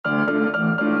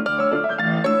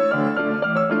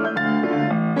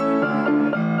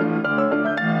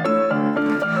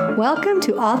Welcome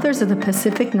to Authors of the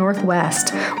Pacific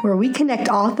Northwest, where we connect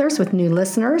authors with new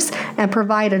listeners and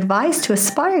provide advice to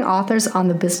aspiring authors on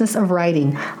the business of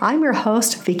writing. I'm your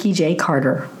host, Vicki J.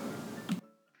 Carter.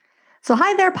 So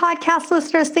hi there, podcast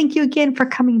listeners. Thank you again for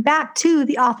coming back to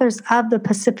the Authors of the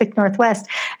Pacific Northwest.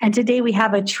 And today we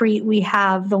have a treat. We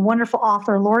have the wonderful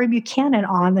author, Lori Buchanan,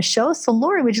 on the show. So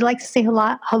Lori, would you like to say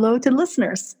hello to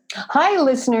listeners? Hi,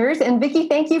 listeners. And Vicki,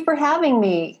 thank you for having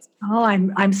me. Oh,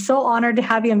 I'm so honored to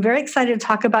have you. I'm very excited to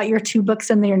talk about your two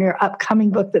books and your upcoming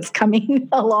book that's coming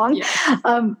along. Yes.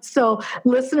 So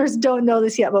listeners don't know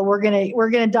this yet, but we're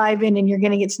gonna dive in, and you're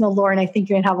gonna get to know Lori, and I think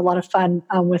you're gonna have a lot of fun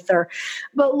with her.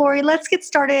 But Lori, let's get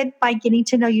started by getting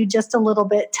to know you just a little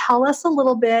bit. Tell us a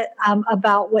little bit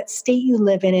about what state you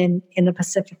live in the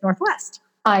Pacific Northwest.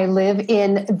 I live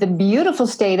in the beautiful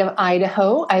state of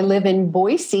Idaho. I live in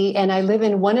Boise, and I live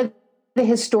in one of the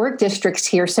historic districts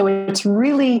here. So it's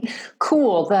really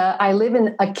cool. I live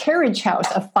in a carriage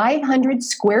house, a 500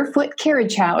 square foot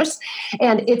carriage house.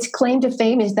 And its claim to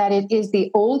fame is that it is the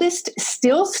oldest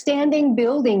still standing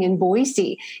building in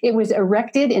Boise. It was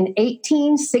erected in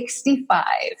 1865.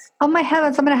 Oh my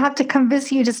heavens, I'm going to have to come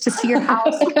visit you just to see your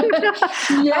house.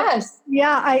 Yes.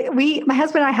 Yeah, my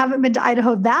husband and I haven't been to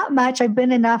Idaho that much. I've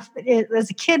been enough. As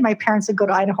a kid, my parents would go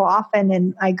to Idaho often,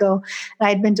 and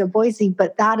I'd been to Boise,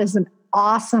 but that is an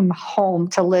awesome home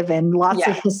to live in. Lots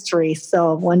of history.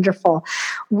 So wonderful.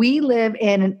 We live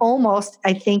in an almost,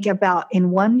 I think about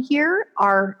in 1 year,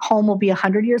 our home will be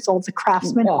 100 years old. It's a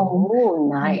craftsman home. Oh,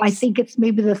 nice. I think it's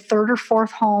maybe the third or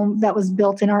fourth home that was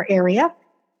built in our area.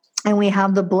 And we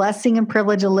have the blessing and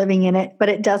privilege of living in it, but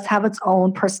it does have its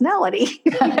own personality.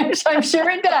 I'm sure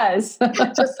it does.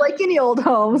 Just like any old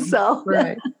home. So,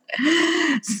 right.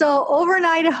 So over in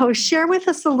Idaho, share with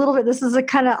us a little bit. This is a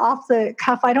kind of off the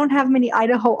cuff. I don't have many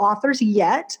Idaho authors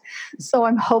yet. So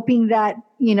I'm hoping that,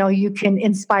 you can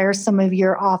inspire some of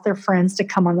your author friends to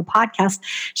come on the podcast.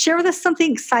 Share with us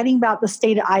something exciting about the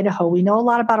state of Idaho. We know a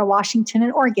lot about Washington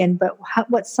and Oregon, but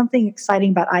what's something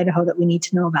exciting about Idaho that we need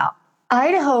to know about?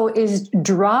 Idaho is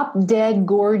drop dead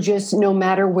gorgeous no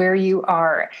matter where you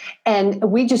are. And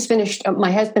we just finished,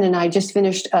 my husband and I just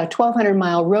finished a 1,200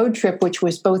 mile road trip, which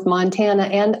was both Montana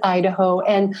and Idaho.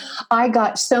 And I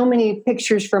got so many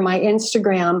pictures for my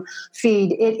Instagram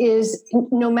feed. It is,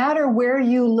 no matter where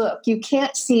you look, you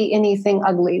can't see anything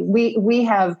ugly. We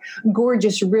have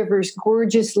gorgeous rivers,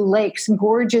 gorgeous lakes,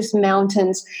 gorgeous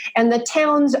mountains, and the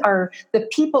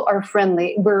people are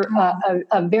friendly. We're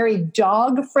a very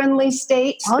dog friendly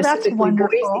state. Oh, that's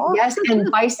wonderful. Yes,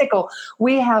 and bicycle.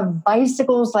 We have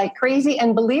bicycles like crazy,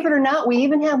 and believe it or not, we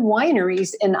even have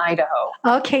wineries in Idaho.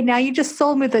 Okay, now you just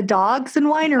sold me the dogs and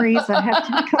wineries. I have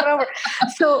to come over.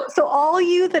 So all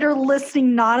you that are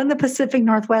listening, not in the Pacific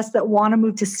Northwest, that want to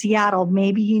move to Seattle,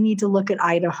 maybe you need to look at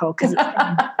Idaho because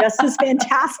it's just as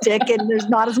fantastic, and there's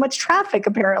not as much traffic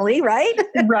apparently, right?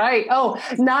 Right. Oh,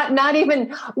 not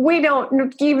even. We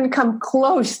don't even come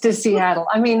close to Seattle.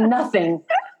 I mean, nothing.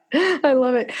 I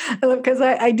love it. Because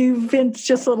I do vince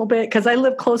just a little bit because I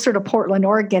live closer to Portland,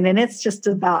 Oregon, and it's just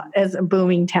about as a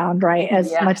booming town, right?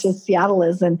 As much as Seattle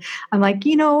is. And I'm like,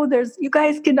 you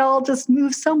guys can all just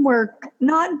move somewhere,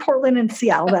 not in Portland and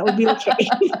Seattle. That would be okay.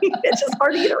 It's just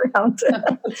hard to get around.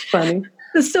 That's funny.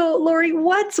 So, Lori,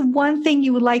 what's one thing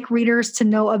you would like readers to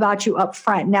know about you up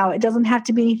front? Now, it doesn't have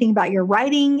to be anything about your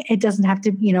writing. It doesn't have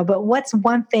to, but what's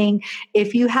one thing,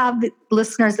 if you have the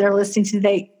listeners that are listening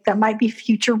today that might be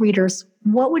future readers,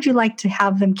 what would you like to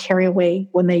have them carry away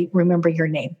when they remember your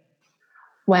name?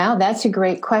 Wow, that's a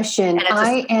great question.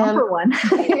 And it's number one.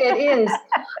 It is.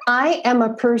 I am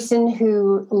a person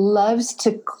who loves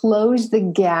to close the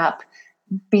gap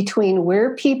between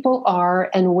where people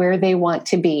are and where they want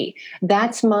to be.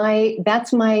 That's my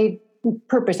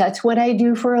purpose. That's what I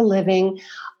do for a living.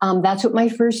 That's what my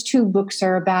first two books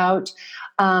are about.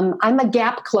 I'm a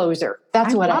gap closer.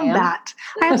 That's what I am. That.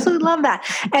 I absolutely love that.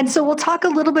 And so we'll talk a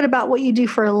little bit about what you do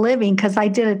for a living, because I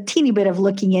did a teeny bit of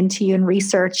looking into you and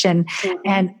research. And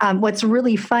what's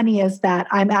really funny is that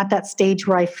I'm at that stage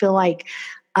where I feel like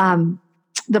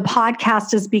the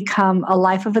podcast has become a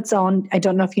life of its own. I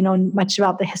don't know if you know much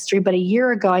about the history, but a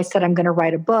year ago I said I'm going to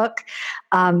write a book,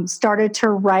 started to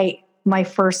write my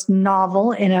first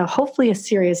novel in hopefully a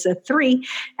series of 3.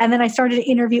 And then I started to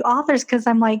interview authors because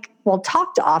I'm like, well,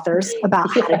 talk to authors about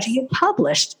how did you get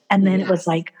published? And then it was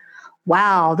like,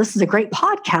 wow, this is a great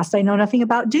podcast. I know nothing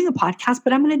about doing a podcast,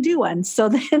 but I'm going to do one. So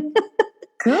then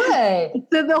Good.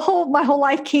 My whole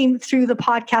life came through the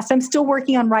podcast. I'm still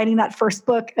working on writing that first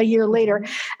book a year later.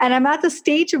 And I'm at the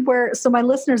stage of where, so my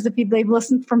listeners, if they've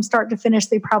listened from start to finish,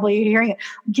 they probably are hearing it.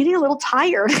 I'm getting a little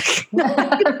tired.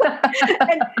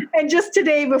 and just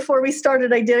today, before we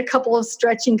started, I did a couple of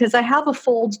stretching because I have a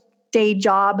full day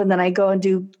job, and then I go and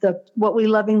do what we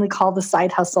lovingly call the side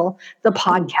hustle, the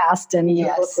podcast and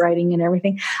book writing and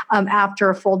everything, after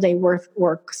a full day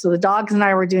work. So the dogs and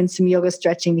I were doing some yoga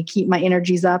stretching to keep my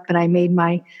energies up, and I made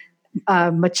my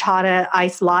matcha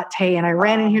iced latte, and I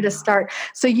ran in here to start.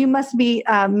 So you must be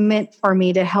meant for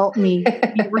me to help me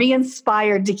be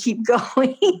re-inspired to keep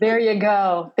going. There you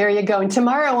go. And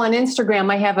tomorrow on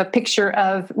Instagram, I have a picture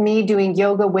of me doing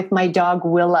yoga with my dog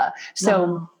Willa.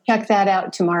 So check that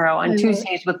out tomorrow on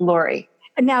Tuesdays with Lori.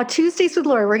 And now Tuesdays with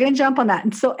Lori, we're going to jump on that.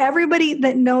 And so everybody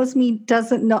that knows me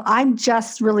doesn't know, I'm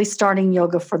just really starting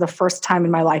yoga for the first time in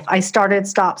my life. I started,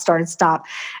 stop.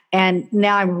 And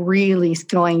now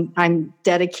I'm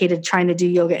dedicated trying to do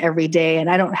yoga every day.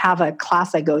 And I don't have a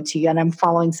class I go to, and I'm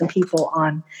following some people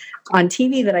on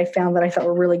TV that I found that I thought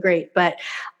were really great. But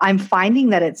I'm finding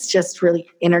that it's just really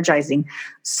energizing.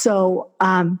 So,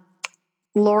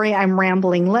 Lori, I'm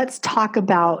rambling. Let's talk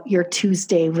about your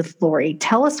Tuesday with Lori.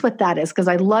 Tell us what that is, because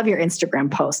I love your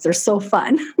Instagram posts. They're so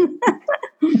fun.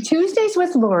 Tuesdays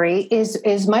with Lori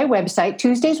is my website,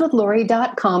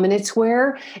 tuesdayswithlori.com, and it's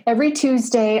where every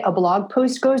Tuesday a blog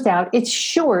post goes out. It's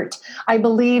short, I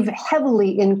believe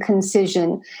heavily in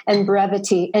concision and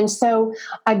brevity. And so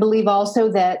I believe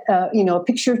also that, a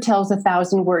picture tells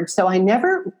 1,000 words. So I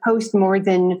never post more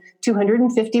than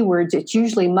 250 words. It's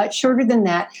usually much shorter than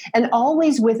that, and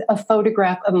always with a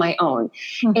photograph of my own.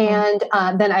 Mm-hmm.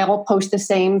 And then I'll post the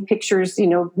same pictures,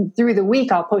 through the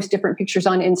week. I'll post different pictures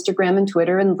on Instagram and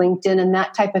Twitter and LinkedIn and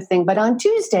that type of thing. But on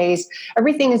Tuesdays,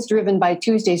 everything is driven by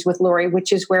Tuesdays with Lori,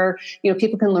 which is where,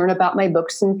 people can learn about my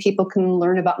books, and people can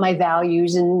learn about my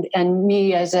values and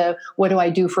me as what do I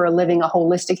do for a living, a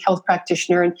holistic health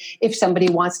practitioner. And if somebody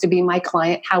wants to be my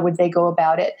client, how would they go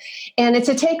about it? And it's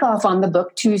a takeoff on the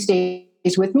book Tuesdays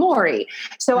with Maury.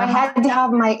 So I had to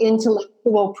have my intellectual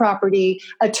property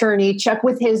attorney check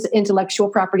with his intellectual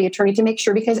property attorney to make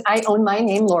sure, because I own my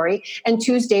name, Lori, and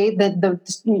Tuesday, the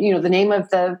name of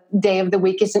the day of the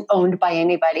week isn't owned by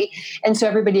anybody. And so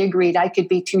everybody agreed I could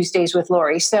be Tuesdays with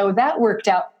Lori. So that worked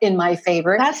out in my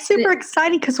favor. That's super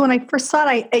exciting, because when I first saw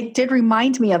it, it did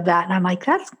remind me of that. And I'm like,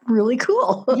 that's really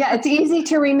cool. Yeah, it's easy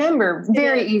to remember,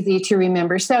 very easy to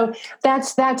remember. So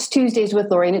that's Tuesdays with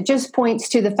Lori. And it just points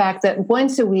to the fact that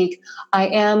once a week I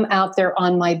am out there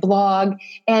on my blog,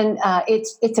 and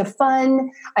it's a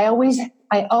fun. I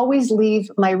always leave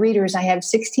my readers. I have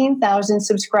 16,000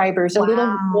 subscribers, a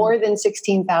little more than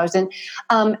 16,000,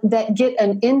 that get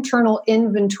an internal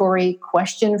inventory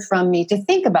question from me to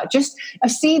think about, just a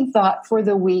seed thought for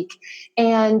the week.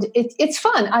 And it's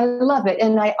fun. I love it.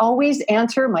 And I always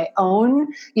answer my own,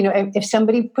 if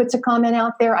somebody puts a comment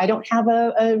out there, I don't have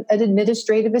an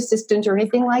administrative assistant or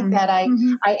anything like that.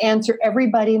 I answer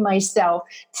everybody myself.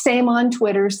 Same on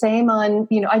Twitter, same on,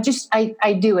 I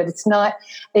do it.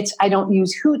 I don't use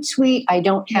Hootsuite. I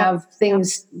don't have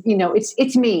things,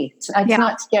 it's me. It's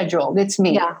not scheduled. It's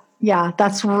me. Yeah,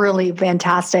 that's really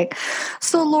fantastic.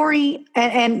 So Lori,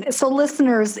 and so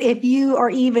listeners, if you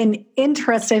are even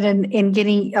interested in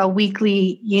getting a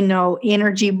weekly,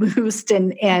 energy boost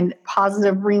and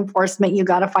positive reinforcement, you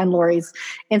got to find Lori's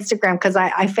Instagram,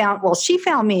 because she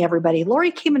found me, everybody. Lori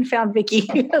came and found Vicki.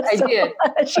 I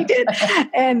did. She did.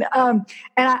 And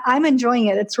I'm enjoying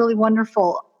it. It's really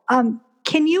wonderful.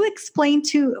 Can you explain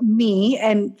to me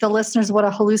and the listeners what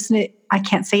I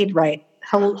can't say it right.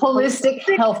 Holistic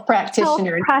health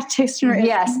practitioner.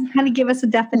 Yes. Kind of give us a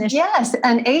definition. Yes.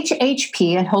 An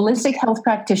HHP, a holistic health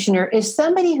practitioner, is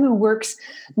somebody who works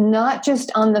not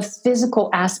just on the physical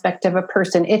aspect of a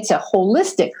person. It's a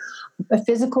holistic, a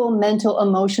physical, mental,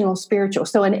 emotional, spiritual.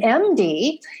 So an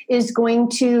MD is going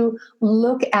to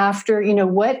look after,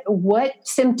 what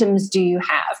symptoms do you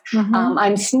have? Mm-hmm.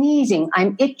 I'm sneezing,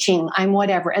 I'm itching, I'm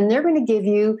whatever. And they're going to give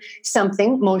you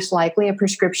something, most likely a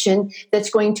prescription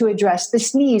that's going to address the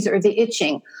sneeze or the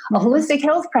itching. Mm-hmm. A holistic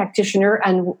health practitioner,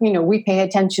 and, we pay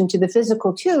attention to the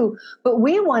physical too, but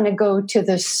we want to go to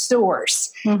the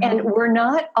source. Mm-hmm. And we're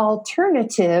not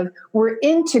alternative, we're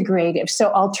integrative.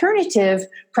 So alternative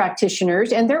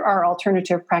practitioners, and there are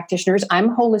alternative practitioners. I'm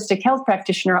a holistic health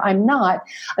practitioner. I'm not.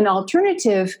 An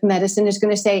alternative medicine is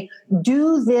going to say,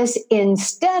 do this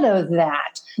instead of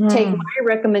that. Take my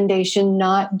recommendation,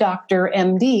 not Dr.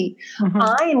 MD. Mm-hmm.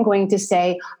 I am going to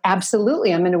say,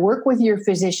 absolutely, I'm going to work with your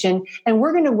physician, and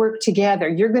we're going to work together.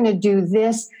 You're going to do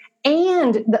this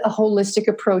and a holistic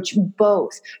approach,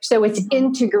 both. So it's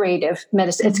integrative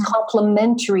medicine. It's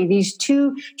complementary. These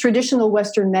two, traditional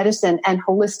Western medicine and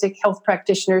holistic health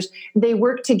practitioners, they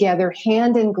work together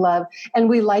hand in glove, and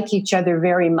we like each other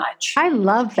very much. I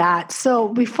love that. So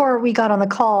before we got on the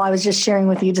call, I was just sharing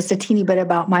with you just a teeny bit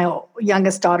about my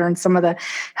youngest daughter and some of the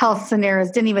health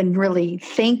scenarios. Didn't even really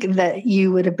think that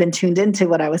you would have been tuned into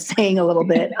what I was saying a little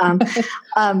bit.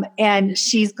 And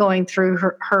she's going through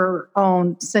her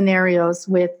own scenarios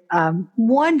with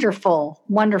wonderful,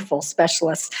 wonderful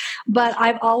specialists. But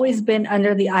I've always been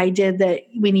under the idea that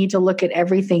we need to look at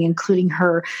everything, including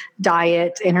her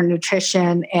diet and her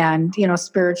nutrition and,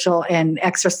 spiritual and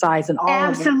exercise and all of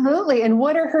it. Absolutely. And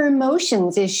what are her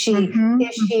emotions? Is she,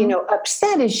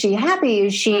 upset? Is she happy?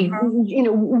 Is she,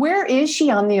 where is she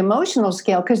on the emotional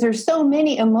scale? Because there's so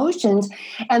many emotions,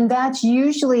 and that's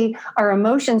usually our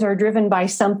emotions are driven by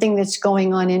something that's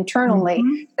going on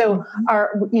internally. So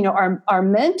our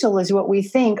mental is what we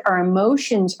think. Our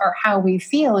emotions are how we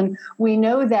feel. And we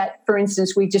know that, for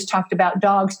instance, we just talked about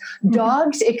dogs.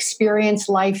 Dogs experience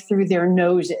life through their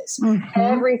noses.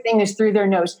 Everything is through their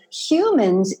nose.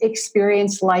 Humans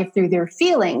experience life through their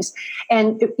feelings.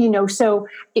 And,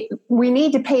 we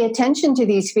need to pay attention to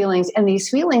these feelings. And these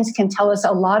feelings can tell us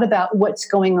a lot about what's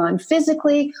going on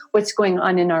physically, what's going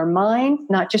on in our mind,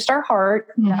 not just our heart.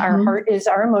 Our heart is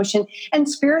our emotion. And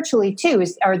spiritually too.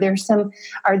 Are there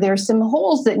some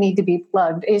holes that need to be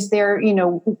plugged? Is there,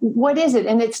 what is it?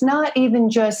 And it's not even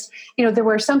just, there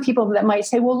were some people that might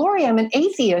say, well, Lori, I'm an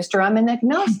atheist or I'm an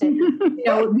agnostic,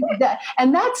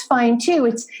 and that's fine too.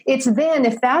 It's then,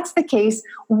 if that's the case,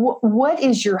 what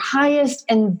is your highest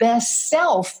and best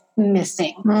self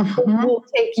missing?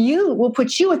 We'll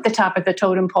put you at the top of the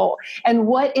totem pole. And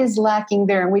what is lacking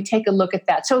there? And we take a look at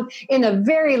that. So in a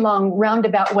very long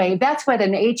roundabout way, that's what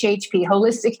an HHP,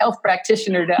 holistic health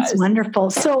practitioner, does. That's wonderful.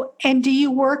 So, and do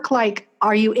you work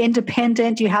are you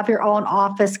independent? Do you have your own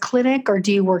office clinic, or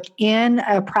do you work in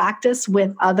a practice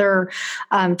with other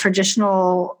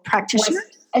traditional practitioners?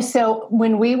 So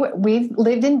when we've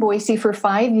lived in Boise for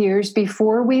 5 years.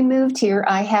 Before we moved here,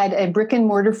 I had a brick and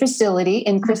mortar facility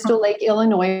in Crystal Lake,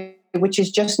 Illinois, which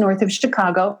is just north of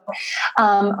Chicago,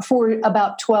 for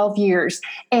about 12 years.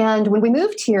 And when we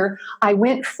moved here, I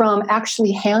went from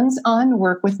actually hands-on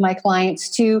work with my clients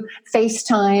to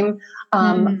FaceTime,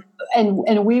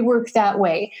 and we work that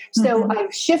way. So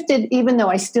I've shifted, even though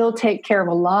I still take care of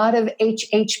a lot of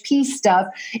HHP stuff,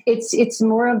 it's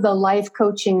more of the life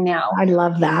coaching now. I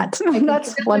love that.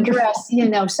 That's wonderful.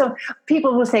 So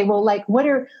people will say, well, what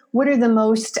are the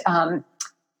most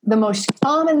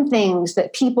common things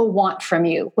that people want from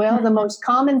you? Well, the most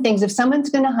common things, if someone's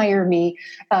going to hire me,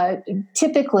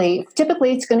 typically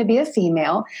it's going to be a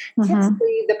female.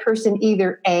 Typically the person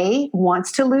either A,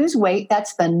 wants to lose weight.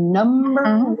 That's the number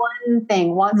one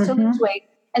thing, wants to lose weight.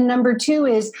 And number two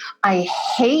is, I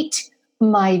hate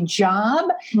my job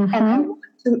and I want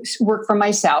to work for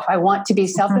myself. I want to be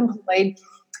self-employed.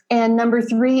 And number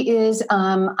three is,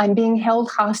 I'm being held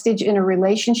hostage in a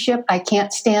relationship. I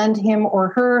can't stand him or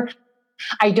her.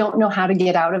 I don't know how to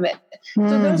get out of it.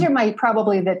 So those are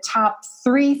probably the top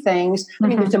three things. I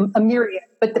mean, there's a myriad,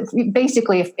 but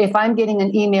basically if I'm getting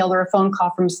an email or a phone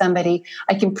call from somebody,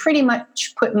 I can pretty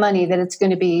much put money that it's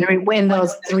going to be in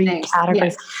those three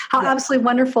categories. How absolutely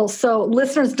wonderful. So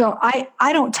listeners I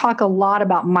don't talk a lot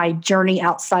about my journey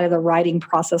outside of the writing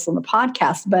process on the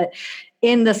podcast, but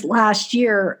in this last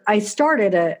year, I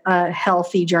started a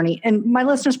healthy journey. And my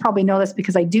listeners probably know this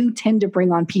because I do tend to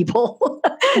bring on people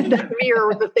that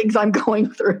mirror the things I'm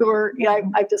going through or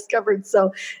I've discovered.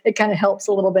 So it kind of helps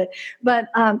a little bit. But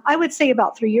I would say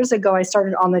about 3 years ago, I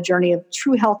started on the journey of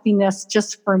true healthiness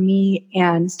just for me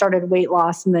and started weight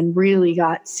loss, and then really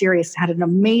got serious. Had an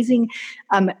amazing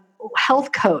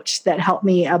health coach that helped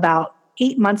me about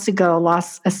 8 months ago,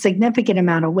 lost a significant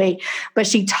amount of weight, but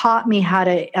she taught me how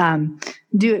to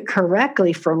do it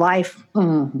correctly for life.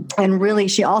 And really,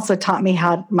 she also taught me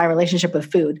my relationship with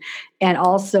food, and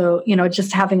also,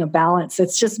 just having a balance.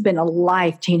 It's just been a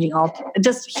life-changing,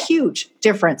 just huge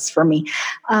difference for me.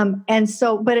 And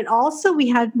so, but it also,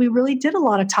 we really did a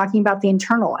lot of talking about the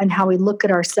internal and how we look at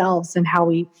ourselves and how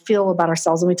we feel about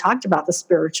ourselves. And we talked about the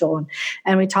spiritual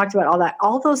and we talked about all that.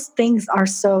 All those things are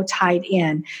so tied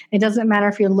in. It doesn't matter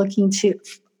if you're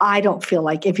I don't feel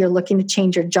like if you're looking to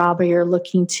change your job or you're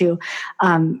looking to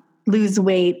lose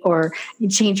weight or you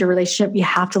change your relationship, you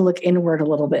have to look inward a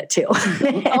little bit too.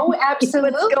 Oh,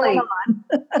 absolutely. What's going on?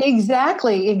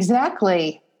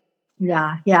 Exactly.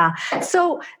 Yeah, yeah.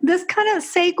 So this kind of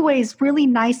segues really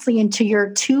nicely into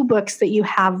your two books that you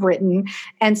have written.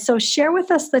 And so share with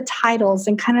us the titles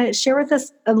and kind of share with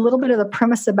us a little bit of the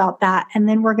premise about that. And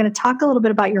then we're going to talk a little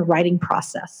bit about your writing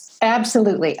process.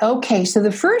 Absolutely. Okay, so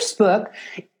the first book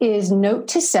is Note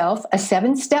to Self, A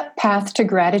 7-Step Path to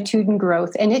Gratitude and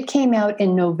Growth. And it came out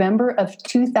in November of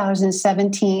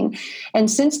 2017. And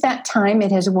since that time,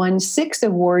 it has won 6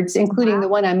 awards, including the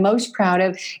one I'm most proud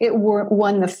of. It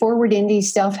won the Forward Indie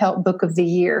Self-Help Book of the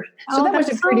Year. So that was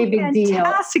a pretty big deal.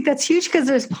 Fantastic. That's huge because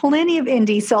there's plenty of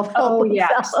indie self-help. Oh,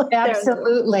 yes,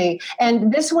 absolutely.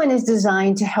 And this one is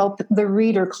designed to help the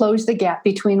reader close the gap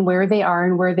between where they are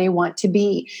and where they want to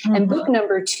be. Mm-hmm. And book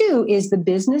number 2 is The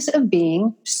Business of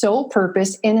Being, Soul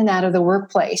Purpose in and Out of the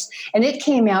Workplace. And it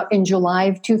came out in July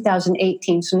of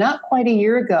 2018, so not quite a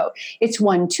year ago. It's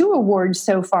won 2 awards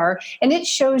so far, and it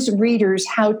shows readers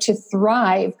how to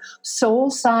thrive soul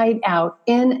side out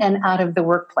in and out of the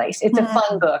workplace. It's a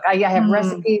fun book. I have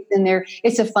recipes in there.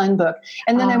 It's a fun book.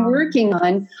 And then I'm working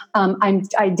on,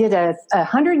 I did a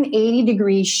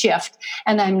 180-degree shift,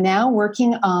 and I'm now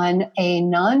working on a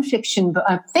nonfiction book,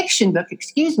 fiction book,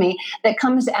 that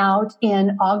comes out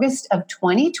in August of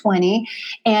 2020.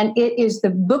 And it is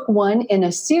the book 1 in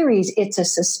a series. It's a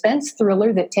suspense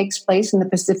thriller that takes place in the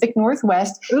Pacific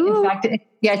Northwest. Ooh. In fact,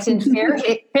 it's in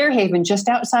Fairhaven, just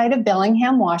outside of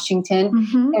Bellingham, Washington.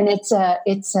 Mm-hmm. And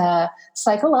it's a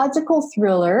psychological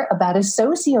thriller about a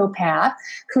sociopath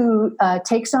who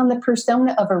takes on the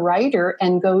persona of a writer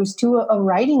and goes to a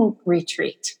writing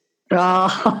retreat.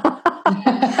 Oh.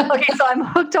 Okay, so I'm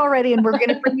hooked already, and we're going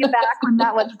to bring you back when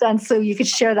that one's done so you could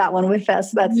share that one with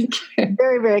us. That's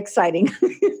very, very exciting.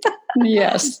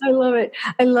 Yes. I love it.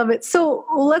 I love it. So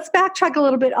let's backtrack a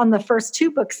little bit on the first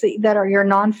 2 books that are your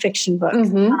nonfiction books.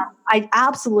 Mm-hmm. I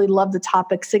absolutely love the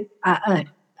topics.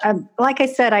 Like I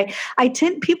said,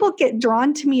 people get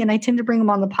drawn to me, and I tend to bring them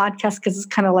on the podcast because it's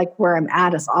kind of like where I'm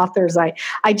at as authors. I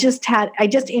just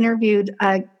interviewed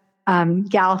a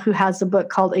gal who has a book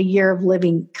called A Year of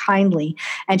Living Kindly,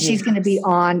 and she's going to be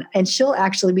on, and she'll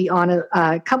actually be on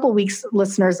a couple weeks,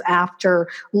 listeners, after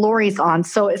Lori's on.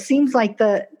 So it seems like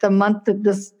the month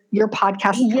that your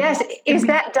podcast. Yes. Is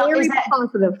that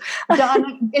positive?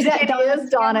 Donna? Is that Donna? It is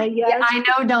Donna. Yes. Yeah, I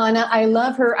know Donna. I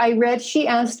love her. She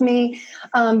asked me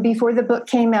before the book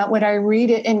came out, would I read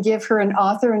it and give her an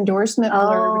author endorsement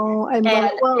alert? Oh, I love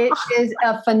it. Well,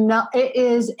 it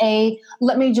is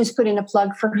let me just put in a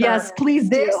plug for her. Yes, please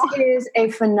do. This is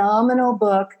a phenomenal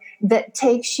book that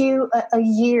takes you a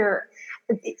year.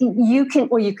 You can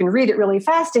read it really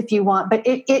fast if you want, but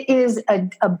it is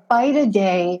a bite a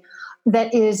day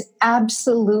that is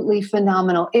absolutely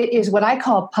phenomenal. It is what I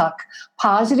call PUC,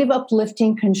 positive,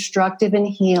 uplifting, constructive, and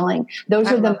healing. Those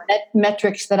are the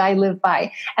metrics that I live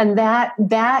by. And that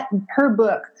her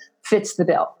book fits the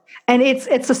bill. And it's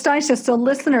astonishing. So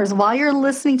listeners, while you're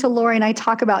listening to Lori and I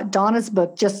talk about Donna's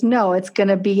book, just know it's going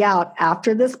to be out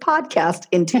after this podcast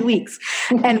in 2 weeks.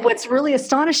 And what's really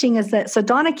astonishing is that, so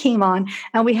Donna came on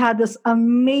and we had this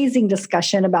amazing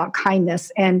discussion about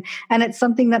kindness. And it's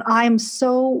something that I'm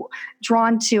so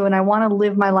drawn to, and I want to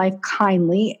live my life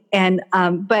kindly. And,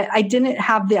 but I didn't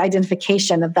have the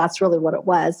identification of that's really what it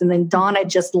was. And then Donna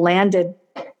just landed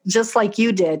just like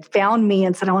you did, found me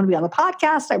and said, I want to be on the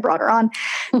podcast. I brought her on,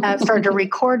 started to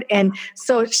record. And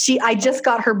so I just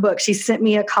got her book. She sent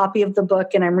me a copy of the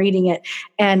book and I'm reading it.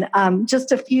 And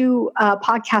just a few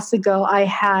podcasts ago, I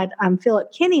had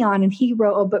Philip Kinney on, and he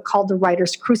wrote a book called The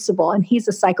Writer's Crucible. And he's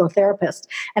a psychotherapist,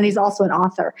 and he's also an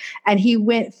author. And he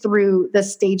went through the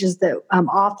stages that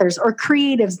authors or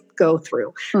creatives go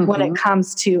through when it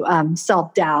comes to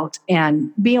self-doubt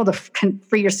and being able to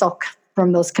free yourself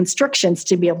from those constrictions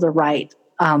to be able to write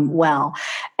well.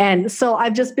 And so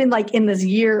I've just been like in this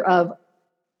year of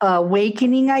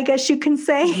awakening, I guess you can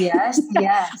say. Yes,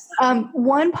 yes.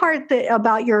 One part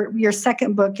about your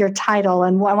second book, your title,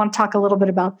 and I want to talk a little bit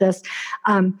about this,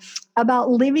 about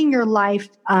living your life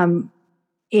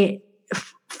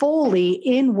fully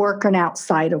in work and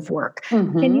outside of work.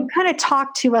 Mm-hmm. Can you kind of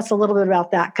talk to us a little bit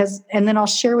about that? And then I'll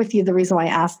share with you the reason why I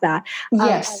asked that.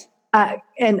 Yes.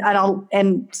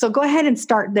 So go ahead and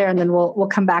start there, and then we'll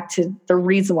come back to the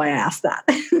reason why I asked that.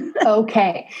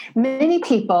 Okay. Many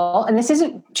people, and this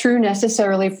isn't true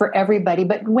necessarily for everybody,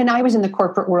 but when I was in the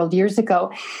corporate world years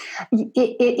ago,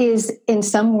 it is in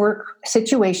some work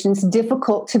situations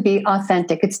difficult to be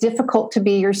authentic. It's difficult to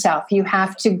be yourself. You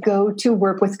have to go to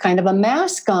work with kind of a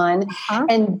mask on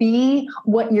and be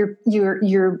what your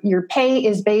pay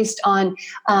is based on.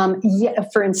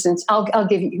 For instance, I'll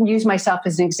use myself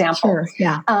as an example. Sure, yeah.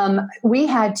 Yeah. We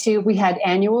had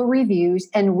annual reviews,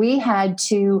 and we had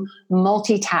to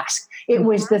multitask. It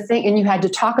was the thing, and you had to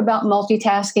talk about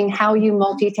multitasking, how you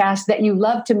multitask, that you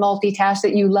love to multitask,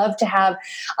 that you love to have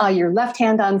your left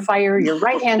hand on fire, your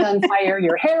right hand on fire,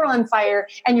 your hair on fire,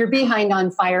 and your behind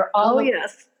on fire.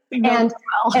 Yes. And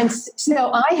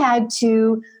so I had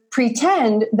to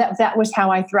pretend that that was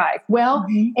how I thrive. Well,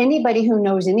 anybody who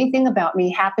knows anything about me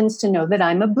happens to know that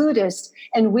I'm a Buddhist,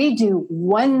 and we do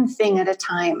one thing at a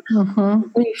time.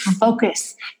 We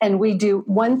focus, and we do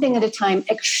one thing at a time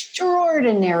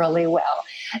extraordinarily well.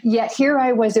 Yet here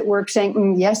I was at work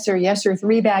saying, yes, sir,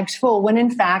 3 bags full, when in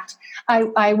fact,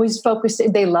 I was focused.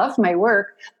 They loved my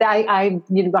work. I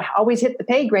always hit the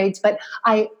pay grades, but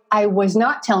I was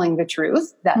not telling the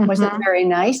truth. That wasn't very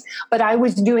nice, but I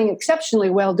was doing exceptionally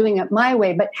well, doing it my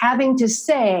way, but having to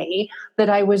say that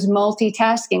I was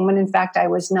multitasking when in fact I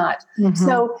was not.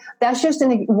 So that's just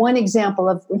one example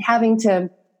of having to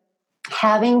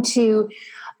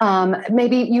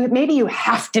maybe you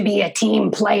have to be a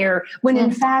team player when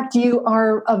in fact you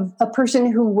are a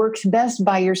person who works best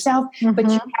by yourself, but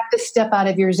you have to step out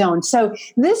of your zone. So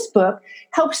this book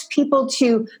helps people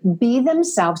to be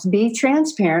themselves, be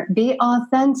transparent, be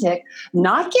authentic,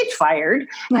 not get fired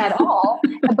at all,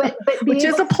 but which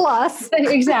is a plus.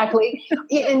 Exactly.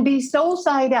 And be soul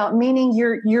side out, meaning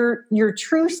your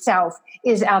true self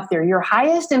is out there. Your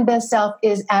highest and best self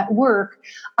is at work.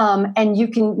 And you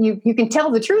can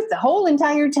tell the truth the whole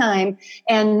entire time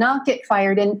and not get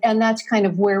fired. And that's kind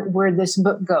of where this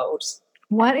book goes.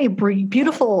 What a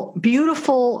beautiful,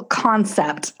 beautiful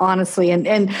concept, honestly. And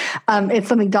it's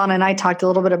something Donna and I talked a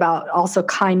little bit about, also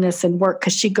kindness in work,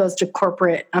 because she goes to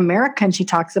corporate America and she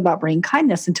talks about bringing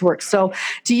kindness into work. So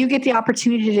do you get the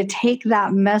opportunity to take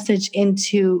that message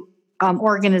into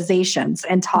organizations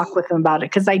and talk with them about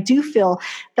it? Because I do feel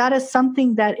that is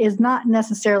something that is not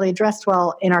necessarily addressed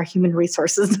well in our human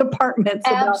resources departments.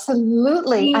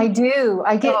 Absolutely, I do.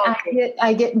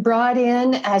 I get brought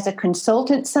in as a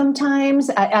consultant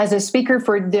sometimes, as a speaker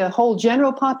for the whole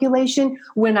general population.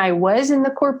 When I was in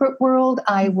the corporate world,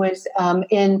 I was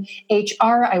in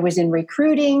HR. I was in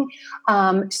recruiting.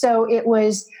 So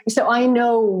I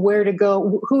know where to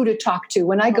go, who to talk to.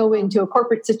 When I go into a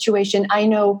corporate situation, I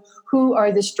know who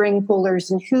are the string pullers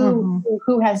and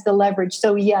who has the leverage.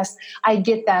 So yes, I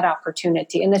get that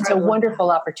opportunity, and it's a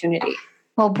wonderful opportunity.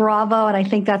 Well, bravo. And I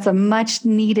think that's a much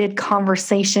needed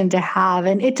conversation to have.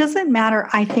 And it doesn't matter,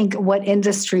 I think, what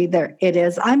industry there it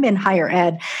is. I'm in higher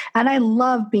ed, and I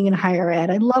love being in higher ed.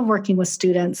 I love working with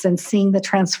students and seeing the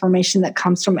transformation that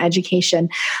comes from education.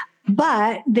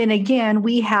 But then again,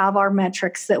 we have our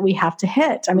metrics that we have to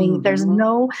hit. I mean, there's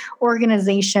no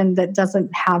organization that doesn't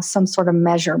have some sort of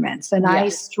measurements. And I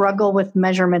struggle with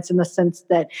measurements in the sense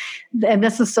that, and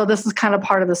this is kind of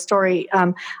part of the story.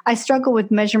 I struggle with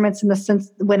measurements in the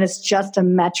sense when it's just a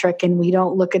metric and we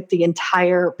don't look at the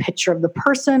entire picture of the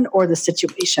person or the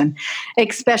situation.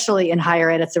 Especially in higher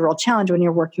ed, it's a real challenge when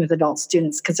you're working with adult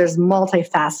students because there's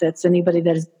multifacets. Anybody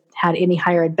that has had any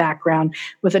higher ed background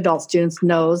with adult students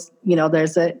knows,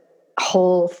 there's a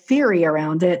whole theory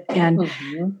around it.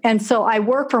 And so I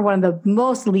work for one of the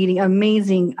most leading,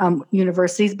 amazing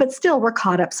universities, but still we're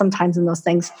caught up sometimes in those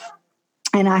things.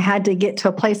 And I had to get to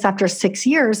a place after 6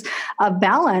 years of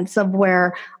balance of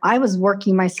where I was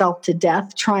working myself to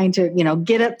death, trying to,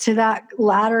 get up to that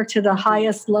ladder to the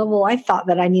highest level I thought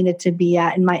that I needed to be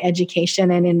at in my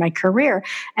education and in my career.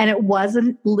 And it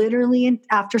wasn't literally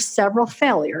after several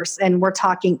failures. And we're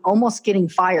talking almost getting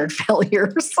fired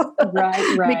failures.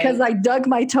 Right. Because I dug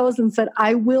my toes and said,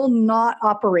 I will not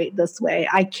operate this way.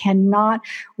 I cannot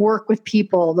work with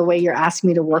people the way you're asking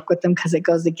me to work with them because it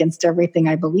goes against everything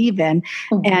I believe in.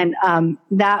 And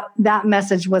that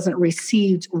message wasn't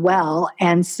received well.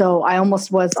 And so I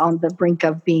almost was on the brink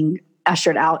of being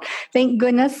ushered out. Thank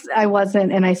goodness I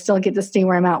wasn't, and I still get to stay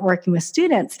where I'm at working with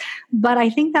students. But I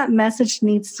think that message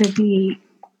needs to be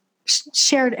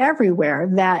shared everywhere,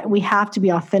 that we have to be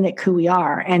authentic who we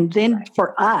are. And then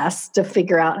for us to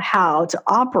figure out how to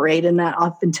operate in that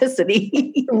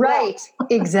authenticity. Right.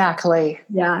 Exactly.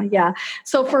 Yeah.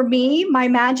 So for me, my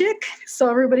magic, so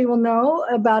everybody will know,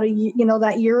 about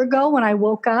that year ago when I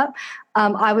woke up,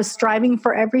 I was striving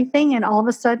for everything. And all of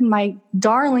a sudden my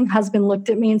darling husband looked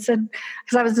at me and said,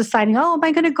 because I was deciding, am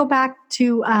I going to go back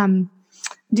to,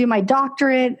 do my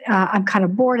doctorate? I'm kind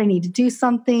of bored. I need to do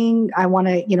something. I want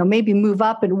to, maybe move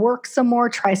up and work some more,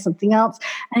 try something else.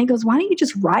 And he goes, why don't you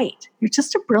just write? You're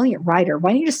just a brilliant writer.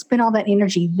 Why don't you just spend all that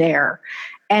energy there?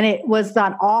 And it was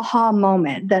that aha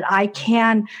moment that I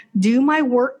can do my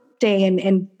work day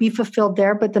and be fulfilled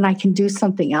there, but then I can do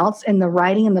something else. And the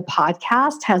writing and the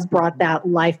podcast has brought that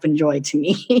life and joy to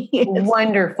me.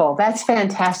 Wonderful. That's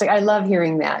fantastic. I love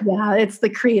hearing that. Yeah, it's the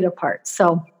creative part.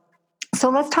 So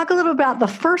let's talk a little about the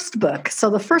first book. So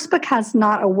the first book has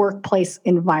not a workplace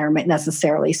environment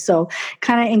necessarily. So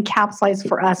kind of encapsulates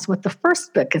for us what the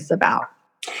first book is about.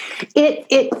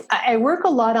 I work a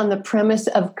lot on the premise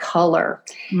of color,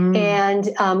 and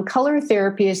color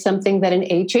therapy is something that an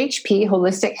HHP,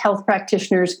 holistic health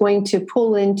practitioner, is going to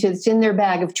pull into. It's in their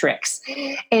bag of tricks,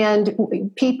 and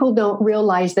people don't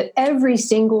realize that every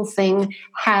single thing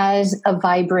has a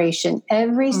vibration.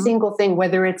 Every single thing,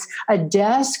 whether it's a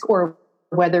desk or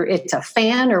whether it's a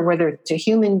fan or whether it's a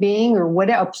human being or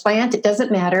whatever, a plant, it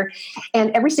doesn't matter. And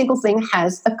every single thing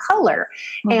has a color.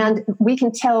 And we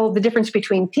can tell the difference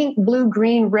between pink, blue,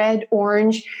 green, red,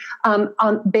 orange,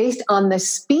 based on the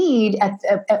speed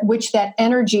at which that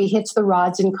energy hits the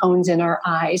rods and cones in our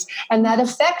eyes. And that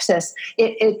affects us.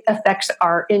 It affects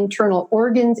our internal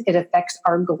organs. It affects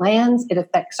our glands. It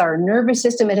affects our nervous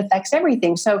system. It affects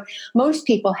everything. So most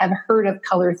people have heard of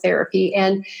color therapy.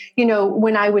 And,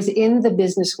 when I was in the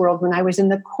business world, when I was in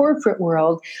the corporate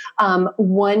world,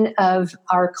 one of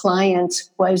our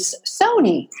clients was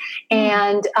Sony.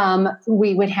 And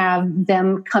we would have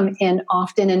them come in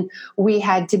often, and we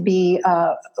had to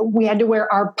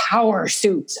wear our power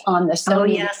suits on the Sony. Oh,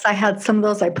 yes. I had some of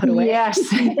those I put away. Yes.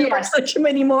 I don't touch them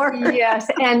anymore. Yes.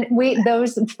 And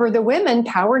those, for the women,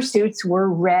 power suits were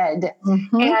red. And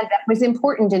that was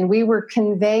important. And we were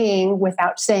conveying,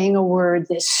 without saying a word,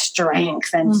 this strength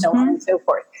and so on and so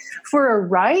forth. For a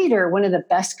writer, one of the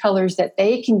best colors that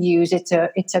they can use, it's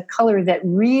a color that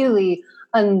really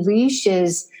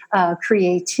unleashes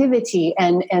creativity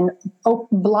and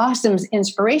blossoms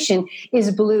inspiration,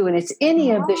 is blue. And it's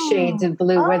any of the shades of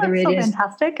blue, whether it is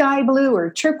fantastic. Sky blue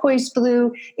or turquoise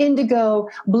blue, indigo.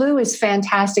 Blue is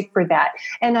fantastic for that.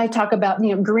 And I talk about,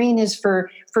 green is for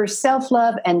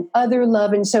self-love and other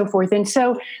love and so forth. And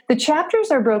so the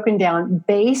chapters are broken down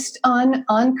based on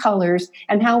colors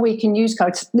and how we can use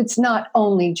colors. It's not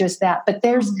only just that, but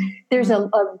there's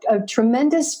a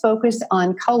tremendous focus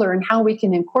on color and how we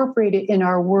can incorporate it in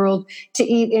our world,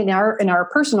 in our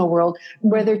personal world,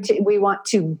 whether we want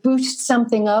to boost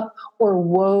something up or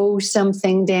woe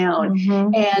something down.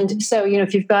 And so,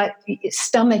 if you've got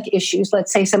stomach issues,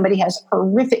 let's say somebody has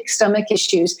horrific stomach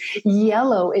issues,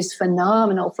 yellow is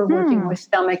phenomenal for working with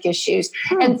stomach issues,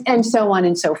 and so on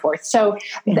and so forth. So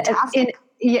in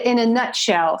a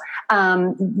nutshell,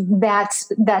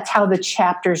 that's how the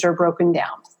chapters are broken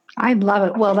down. I love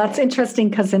it. Well, that's interesting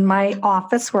because in my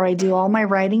office where I do all my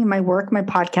writing, my work, my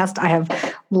podcast, I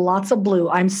have lots of blue.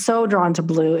 I'm so drawn to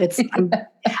blue. I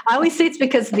always say it's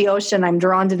because of the ocean. I'm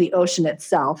drawn to the ocean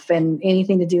itself, and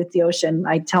anything to do with the ocean.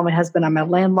 I tell my husband I'm a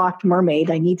landlocked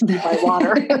mermaid. I need to be by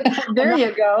water. There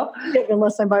you go.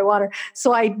 Unless I'm by water.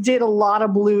 So I did a lot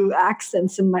of blue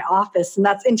accents in my office, and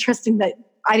that's interesting that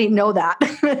I didn't know that.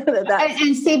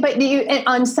 And see, but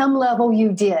on some level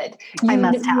you did. I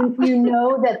must have.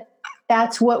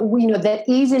 That's what that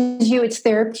eases you. It's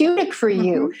therapeutic for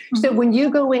you. So when you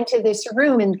go into this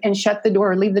room and shut the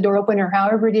door, or leave the door open, or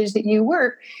however it is that you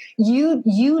work,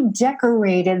 you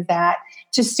decorated that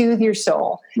to soothe your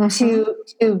soul,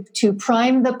 to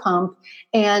prime the pump.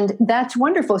 And that's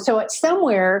wonderful. So at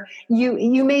somewhere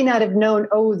you may not have known,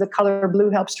 the color blue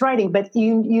helps writing, but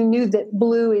you knew that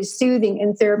blue is soothing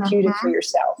and therapeutic for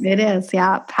yourself. It is.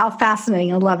 Yeah. How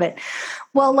fascinating. I love it.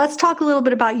 Well, let's talk a little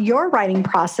bit about your writing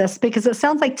process, because it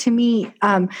sounds like to me,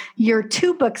 your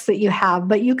 2 books that you have,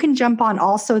 but you can jump on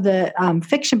also the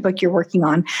fiction book you're working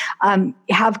on,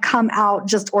 have come out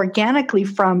just organically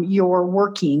from your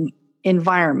working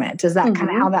environment. Is that kind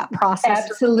of how that process?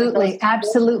 Absolutely.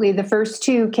 The first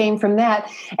 2 came from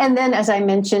that. And then, as I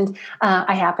mentioned,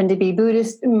 I happen to be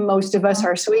Buddhist. Most of us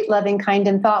are sweet, loving, kind,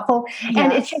 and thoughtful. Yes.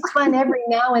 And it's just fun every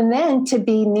now and then to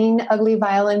be mean, ugly,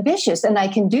 vile, and vicious. And I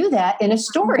can do that in a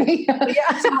story.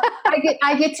 So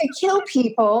I get to kill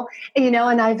people,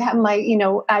 and I've had my,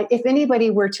 if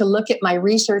anybody were to look at my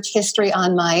research history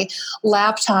on my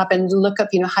laptop and look up,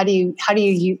 how do you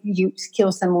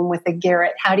kill someone with a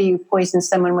Garrett? How do you poison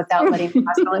someone without letting the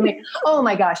hospital? Oh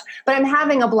my gosh. But I'm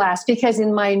having a blast because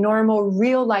in my normal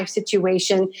real life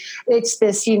situation, it's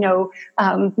this, sweet,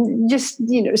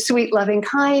 loving,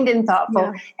 kind, and thoughtful.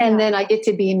 Yeah. And then I get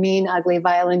to be mean, ugly,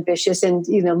 vile, and vicious, and,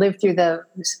 live through the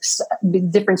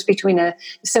difference between a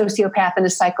sociopath and a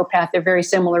psychopath. They're very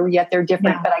similar, yet they're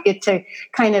different. Yeah. But I get to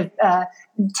kind of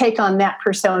take on that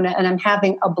persona, and I'm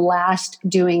having a blast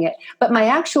doing it. But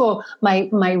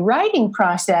my writing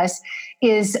process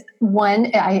is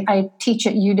one, I teach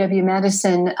at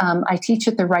UW-Madison. I teach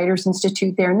at the Writers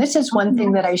Institute there. And this is one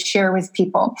thing that I share with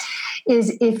people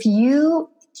is if you,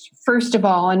 first of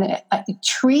all,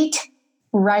 treat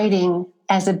writing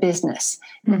as a business.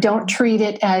 Don't treat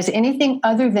it as anything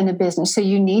other than a business. So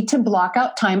you need to block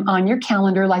out time on your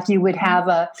calendar like you would have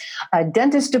a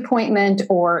dentist appointment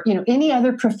or any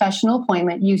other professional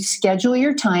appointment. You schedule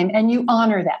your time and you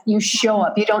honor that. You show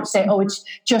up. You don't say, "Oh, it's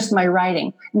just my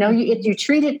writing." No, you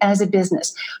treat it as a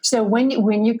business. So when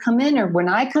you come in, or when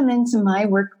I come into my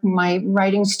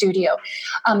writing studio,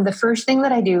 the first thing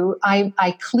that I do,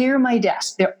 I clear my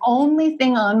desk. The only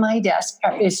thing on my desk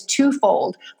is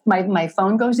twofold. My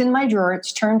phone goes in my drawer.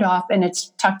 It's turned off and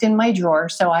it's tucked in my drawer,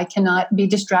 so I cannot be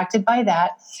distracted by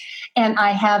that. And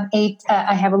I have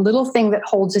a little thing that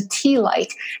holds a tea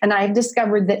light. And I've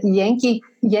discovered that the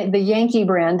Yankee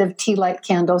brand of tea light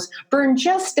candles burn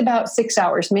just about 6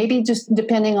 hours, maybe just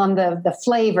depending on the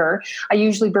flavor. I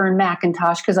usually burn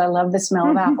Macintosh because I love the smell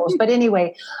of apples. But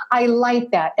anyway, I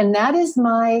light that. And that is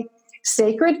my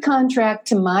sacred contract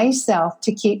to myself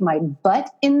to keep my butt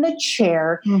in the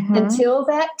chair until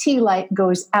that tea light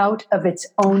goes out of its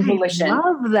own volition. I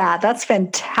love that. That's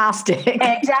fantastic.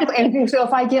 Exactly. And so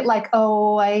if I get like,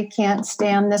 "Oh, I can't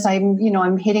stand this.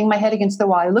 I'm hitting my head against the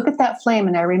wall," I look at that flame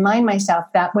and I remind myself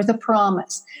that was a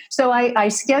promise. So I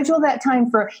schedule that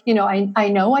time for, I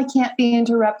know I can't be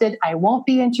interrupted. I won't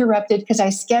be interrupted because I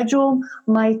schedule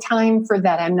my time for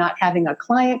that. I'm not having a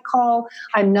client call.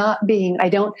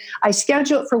 I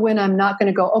schedule it for when I'm not going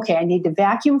to go, "Okay, I need to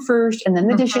vacuum first and then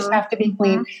the dishes have to be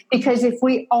clean." Because if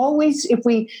we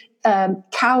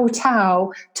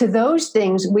kowtow to those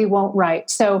things, we won't write.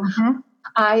 So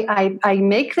I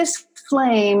make this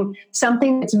flame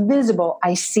something that's visible.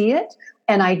 I see it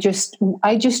and I just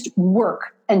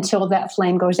work until that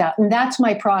flame goes out. And that's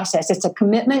my process. It's a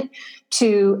commitment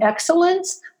to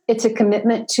excellence. It's a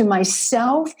commitment to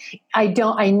myself.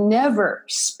 I never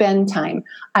spend time.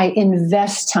 I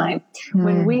invest time.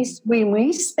 When we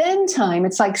spend time,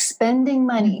 it's like spending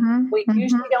money. We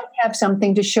usually don't have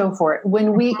something to show for it.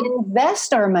 When we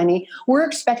invest our money, we're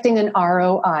expecting an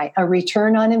ROI, a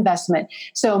return on investment.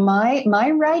 So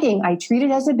my writing, I treat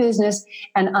it as a business,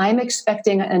 and I'm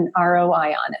expecting an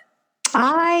ROI on it.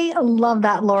 I love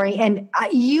that, Lori. And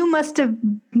you must have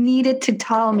needed to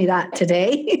tell me that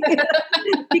today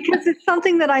because it's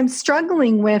something that I'm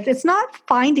struggling with. It's not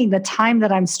finding the time that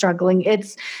I'm struggling.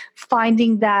 It's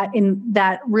finding that in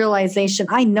that realization.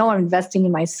 I know I'm investing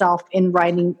in myself in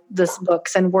writing these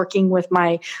books and working with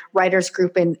my writers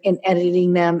group and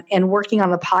editing them, and working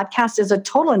on the podcast is a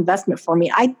total investment for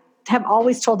me. I have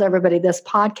always told everybody this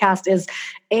podcast is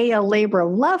a labor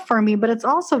of love for me, but it's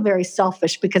also very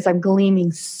selfish because I'm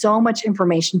gleaning so much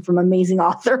information from amazing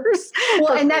authors.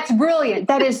 Well, and that's brilliant.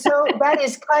 That is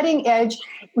cutting edge,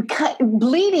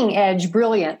 bleeding edge,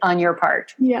 brilliant on your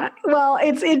part. Yeah. Well,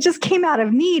 it just came out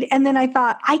of need. And then I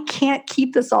thought, I can't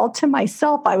keep this all to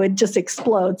myself. I would just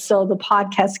explode. So the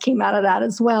podcast came out of that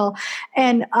as well.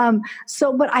 And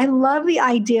but I love the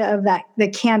idea of that, the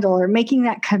candle, or making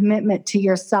that commitment to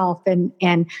yourself and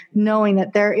knowing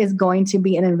that there is going to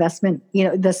be an investment,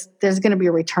 there's going to be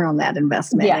a return on that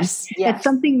investment. Yes. It's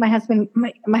something my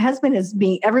husband is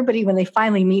being, everybody, when they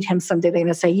finally meet him someday, they're going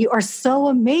to say, "You are so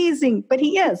amazing." But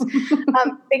he is,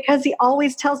 because he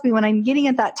always tells me when I'm getting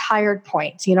at that tired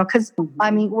point, because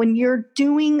when you're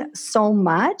doing so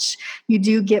much, you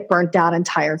do get burnt out and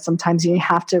tired. Sometimes you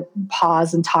have to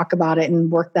pause and talk about it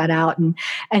and work that out. And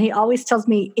he always tells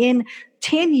me, in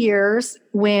 10 years,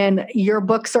 when your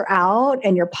books are out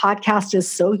and your podcast is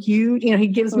so huge, he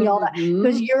gives me all that,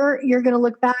 because you're going to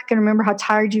look back and remember how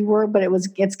tired you were, but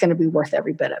it's going to be worth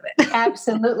every bit of it.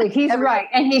 Absolutely. He's right.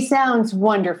 And he sounds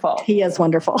wonderful. He is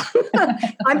wonderful.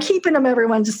 I'm keeping him,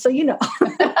 everyone, just so you know.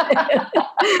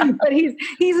 But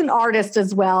he's an artist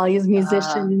as well. He's a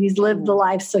musician and he's lived the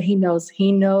life. So he knows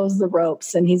the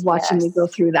ropes, and he's watching me go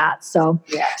through that. So,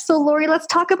 So Lori, let's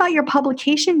talk about your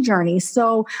publication journey.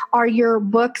 So are your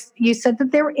books, you said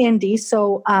that they were indie.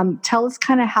 So tell us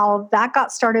kind of how that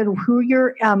got started, who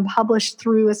you're published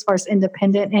through as far as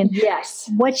independent, and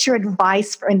what's your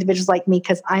advice for individuals like me?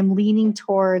 Because I'm leaning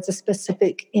towards a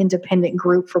specific independent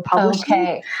group for publishing.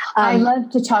 Okay. I love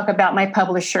to talk about my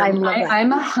publisher. I'm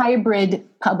a hybrid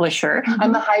publisher.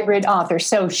 I'm a hybrid author.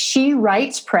 So She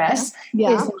Writes Press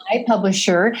is my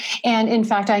publisher. And in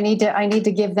fact, I need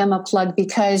to give them a plug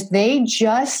because they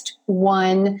just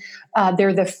won.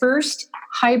 They're the first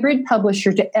hybrid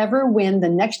publisher to ever win the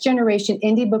Next Generation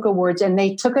Indie Book Awards, and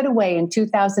they took it away in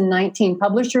 2019,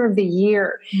 Publisher of the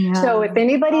Year. Yeah. So if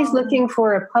anybody's looking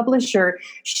for a publisher,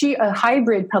 a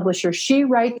hybrid publisher, She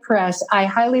Write Press, I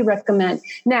highly recommend.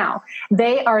 Now,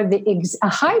 they are a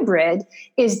hybrid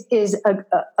is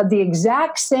the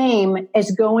exact same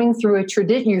as going through a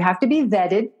tradition. You have to be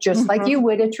vetted just like you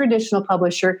would a traditional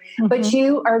publisher, but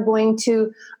you are going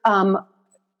to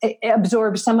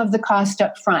absorb some of the cost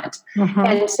up front.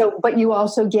 And so, but you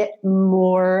also get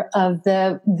more of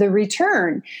the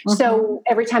return. So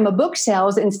every time a book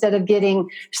sells, instead of getting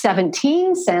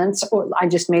 17 cents, or I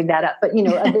just made that up, but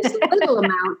this little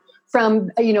amount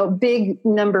from, big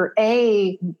number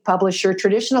A publisher,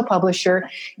 traditional publisher,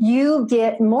 you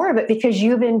get more of it because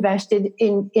you've invested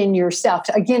in yourself.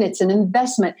 Again, it's an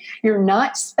investment. You're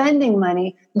not spending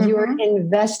money, you're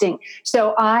investing.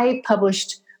 So I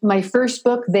published my first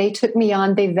book. They took me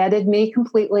on. They vetted me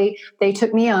completely. They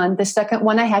took me on. The second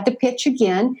one I had to pitch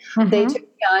again. They took me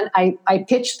on. I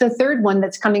pitched the third one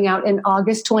that's coming out in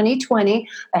August 2020.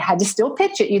 I had to still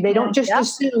pitch it. They don't just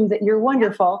assume that you're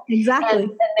wonderful. Exactly.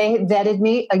 And they vetted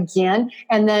me again.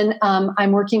 And then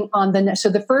I'm working on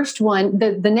so the first one,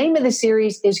 the name of the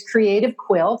series is Creative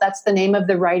Quill. That's the name of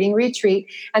the writing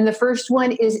retreat. And the first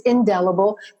one is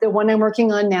Indelible. The one I'm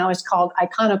working on now is called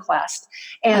Iconoclast.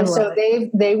 And so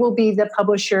they will be the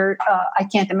publisher. I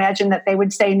can't imagine that they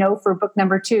would say no for book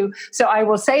number 2. So I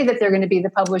will say that they're going to be the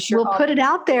publisher. We'll put it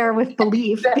out there with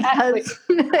belief because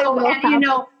they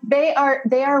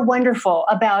are wonderful.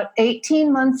 About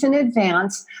 18 months in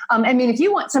advance. If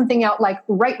you want something out like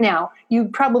right now, you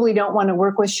probably don't want to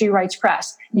work with She Writes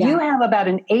Press. Yeah. You have about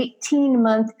an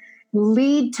 18-month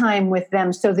lead time with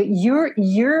them, so that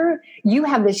you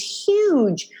have this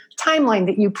huge timeline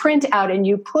that you print out and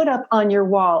you put up on your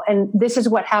wall. And this is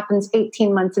what happens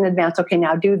 18 months in advance. Okay,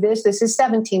 now do this. This is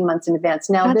 17 months in advance.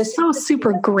 Now this sounds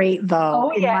super great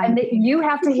though. Oh yeah. And you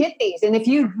have to hit these. And if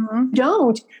you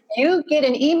don't, you get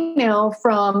an email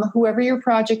from whoever your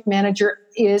project manager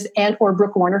is or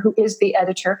Brooke Warner, who is the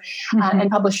editor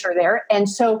and publisher there. And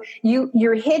so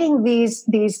you're hitting these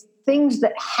things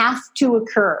that have to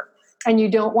occur. And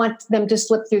you don't want them to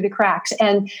slip through the cracks.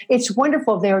 And it's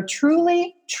wonderful. They're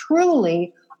truly,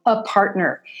 truly a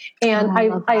partner. And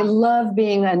I love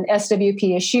being an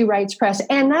SWP, a She Writes Press.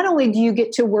 And not only do you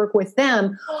get to work with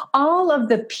them, all of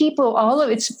the people,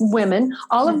 it's women,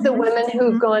 all of the women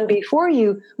who've gone before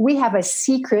you, we have a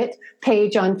secret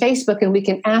page on Facebook and we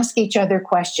can ask each other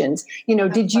questions.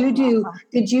 Did you do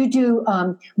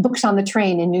books on the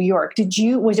train in New York?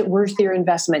 Was it worth your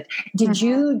investment? Did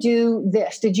you do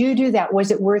this? Did you do that?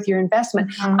 Was it worth your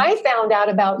investment? I found out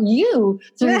about you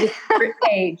through the secret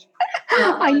page.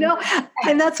 I know.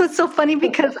 And that's what's so funny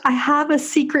because I have a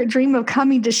secret dream of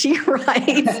coming to She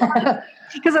Writes.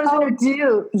 Because I was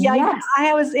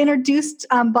I was introduced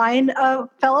by a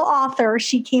fellow author.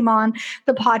 She came on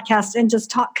the podcast and just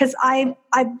talked because I've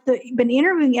been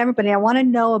interviewing everybody. I want to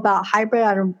know about hybrid.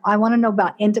 I want to know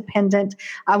about independent.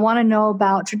 I want to know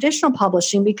about traditional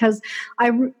publishing because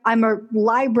I'm a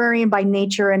librarian by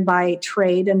nature and by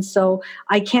trade, and so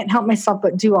I can't help myself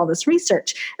but do all this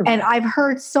research. And I've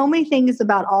heard so many things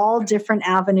about all different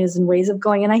avenues and ways of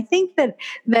going. And I think that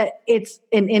it's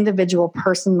an individual,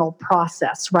 personal process.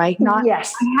 Right?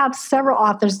 Yes. I have several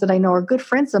authors that I know are good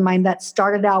friends of mine that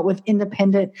started out with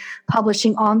independent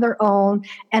publishing on their own,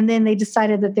 and then they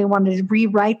decided that they wanted to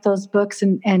rewrite those books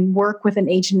and work with an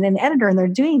agent and editor, and they're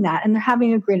doing that, and they're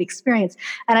having a great experience.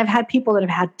 And I've had people that have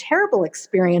had terrible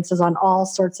experiences on all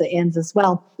sorts of ends as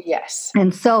well. Yes.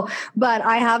 And so, but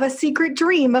I have a secret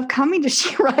dream of coming to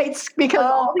She Writes because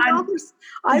all the authors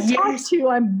I've talked to,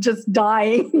 I'm just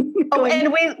dying.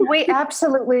 And we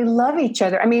absolutely love each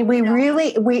other. I mean,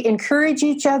 we encourage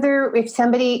each other. If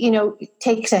somebody,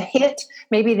 takes a hit,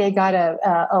 maybe they got a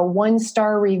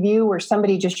 1-star review or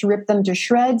somebody just ripped them to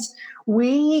shreds.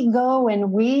 We go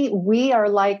and we are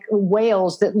like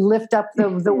whales that lift up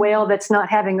the whale that's not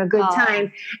having a good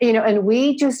time, and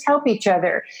we just help each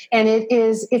other. And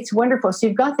it's wonderful. So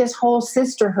you've got this whole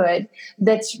sisterhood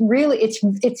that's really,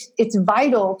 it's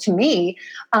vital to me.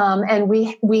 And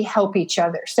we help each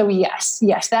other. So yes,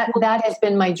 that has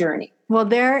been my journey. Well,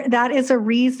 that is a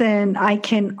reason I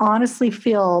can honestly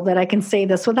feel that I can say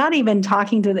this without even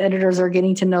talking to the editors or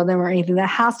getting to know them or anything. That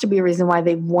has to be a reason why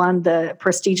they won the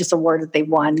prestigious award that they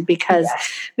won because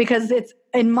it's,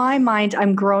 in my mind,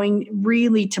 I'm growing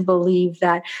really to believe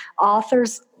that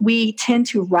authors, we tend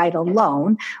to write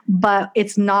alone, but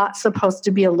it's not supposed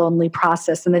to be a lonely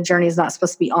process, and the journey is not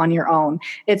supposed to be on your own.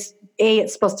 A,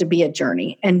 it's supposed to be a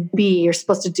journey, and B, you're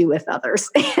supposed to do with others.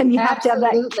 And you have to have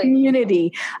that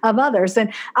community of others.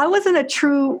 And I wasn't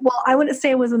I wouldn't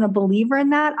say I wasn't a believer in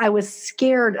that. I was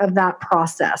scared of that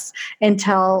process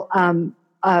until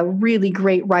a really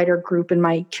great writer group in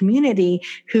my community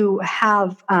who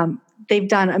have they've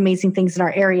done amazing things in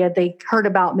our area. They heard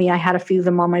about me. I had a few of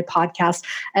them on my podcast.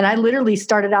 And I literally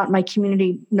started out in my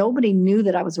community. Nobody knew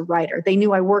that I was a writer. They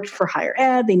knew I worked for higher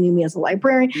ed. They knew me as a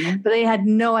librarian, but they had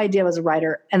no idea I was a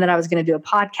writer and that I was going to do a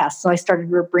podcast. So I started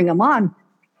to bring them on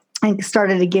and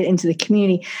started to get into the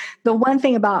community. The one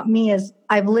thing about me is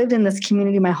I've lived in this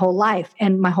community my whole life,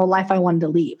 and my whole life I wanted to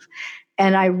leave.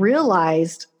 And I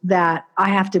realized that I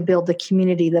have to build the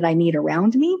community that I need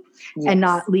around me and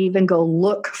not leave and go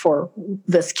look for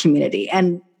this community.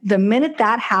 And the minute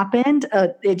that happened,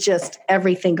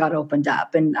 everything got opened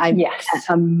up. And I met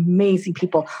amazing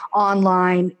people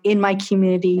online, in my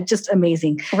community, just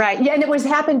amazing. Right. Yeah. And it was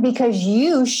happened because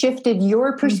you shifted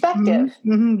your perspective.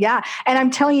 Yeah. And I'm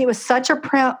telling you, it was such a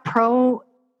pronounced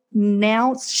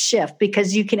shift,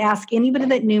 because you can ask anybody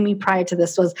that knew me prior to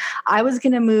this. I was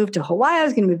going to move to Hawaii. I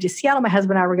was going to move to Seattle. My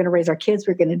husband and I were going to raise our kids.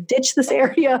 We were going to ditch this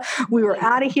area. We were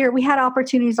out of here. We had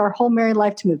opportunities our whole married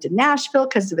life to move to Nashville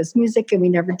because of his music, and we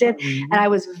never did. And I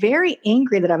was very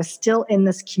angry that I was still in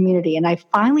this community. And I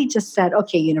finally just said,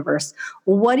 okay, universe,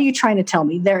 what are you trying to tell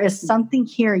me? There is something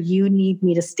here you need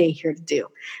me to stay here to do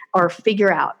or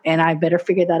figure out, and I better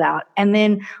figure that out. And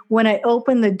then when I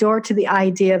opened the door to the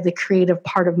idea of the creative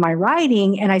part of my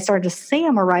writing, and I started to say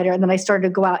I'm a writer, and then I started to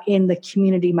go out in the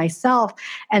community myself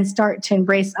and start to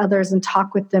embrace others and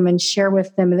talk with them and share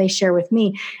with them, and they share with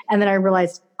me. And then I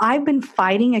realized I've been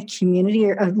fighting a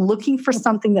community or looking for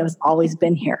something that has always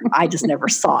been here. I just never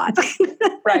saw it.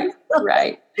 Right.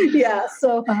 Yeah.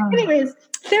 So anyways,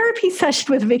 therapy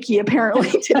session with Vicki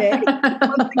apparently today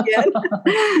once again.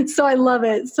 So I love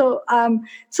it. So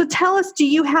tell us, do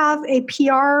you have a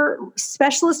PR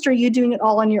specialist, or are you doing it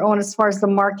all on your own as far as the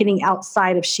marketing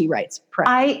outside of She Writes Prep?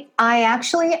 I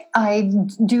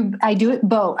do it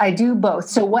both. I do both.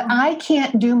 So what I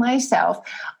can't do myself,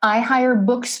 I hire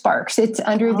BookSparks. It's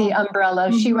under the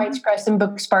umbrella. She Writes Press and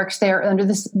BookSparks. They're under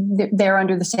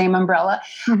the same umbrella.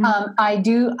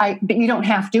 But you don't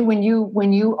have to. When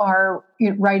you are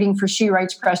writing for She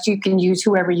Writes Press, you can use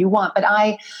whoever you want. But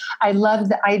I love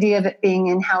the idea of it being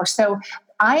in-house. So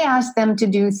I ask them to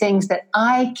do things that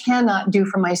I cannot do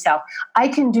for myself. I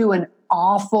can do an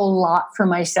awful lot for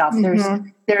myself.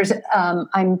 I'm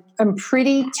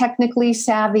pretty technically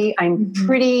savvy. I'm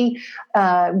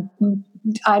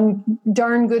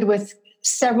darn good with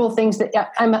several things that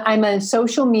I'm a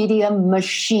social media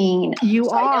machine. You're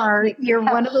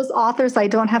one of those authors I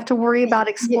don't have to worry about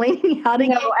explaining how to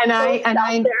get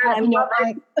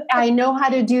I know how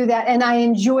to do that, and I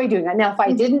enjoy doing that. Now, if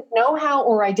I didn't know how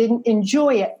or I didn't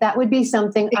enjoy it, that would be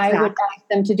something I would ask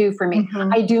them to do for me.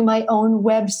 I do my own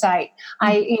website.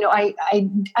 I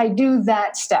do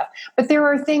that stuff. But there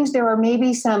are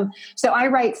maybe some. So I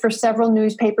write for several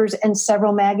newspapers and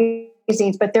several magazines.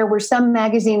 But there were some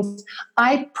magazines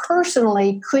I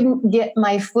personally couldn't get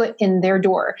my foot in their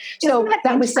door. So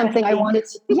that was something I wanted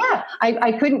to. Yeah,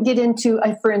 I couldn't get into,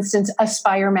 for instance,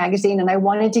 Aspire magazine, and I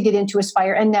wanted to get into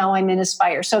Aspire, and now I'm in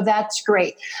Aspire. So that's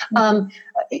great.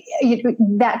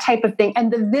 That type of thing,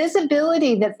 and the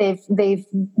visibility that they've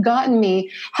gotten me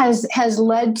has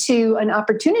led to an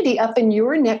opportunity up in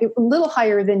your neck, a little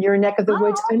higher than your neck of the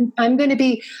woods. I'm going to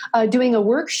be doing a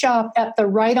workshop at the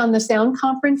Write on the Sound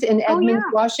conference in Edmonds,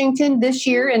 Washington this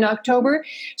year in October.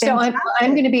 So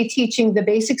I'm going to be teaching the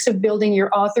basics of building your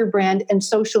author brand and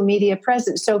social media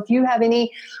presence. So if you have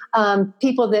any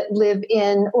people that live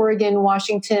in Oregon,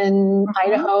 Washington,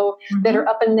 Idaho, that are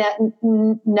up in that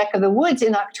neck of the woods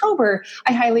in October,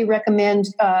 I highly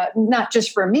recommend, not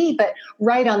just for me, but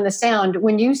Write on the Sound.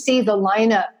 When you see the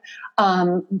lineup,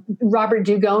 Robert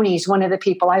Dugoni's one of the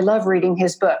people. I love reading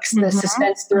his books, the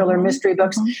suspense thriller mystery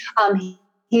books.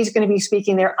 He's going to be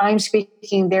speaking there. I'm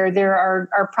speaking there. There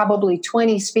are probably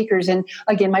 20 speakers. And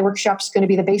again, my workshop is going to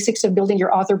be the basics of building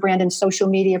your author brand and social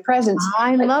media presence.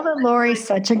 I love it, Lori.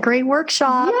 Such a great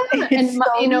workshop. Yeah. And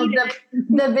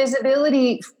the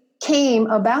visibility came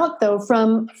about though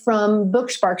from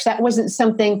BookSparks. That wasn't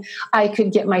something I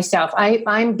could get myself.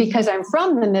 I'm because I'm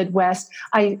from the Midwest.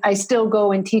 I still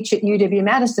go and teach at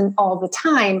UW-Madison all the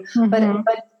time, but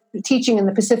teaching in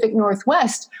the Pacific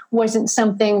Northwest wasn't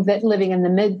something that living in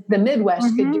the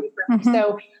Midwest could do Mm-hmm.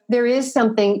 So there is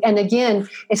something, and again,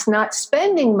 it's not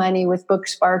spending money with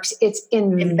BookSparks, it's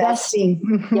investing.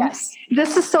 Mm-hmm. Yes.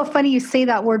 This is so funny you say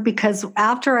that word, because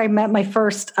after I met my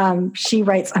first She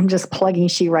Writes, I'm just plugging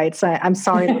She Writes. I'm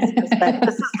sorry, listeners, but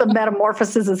this is the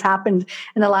metamorphosis has happened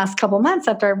in the last couple of months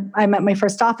after I met my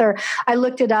first author. I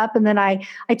looked it up, and then I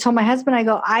told my husband, I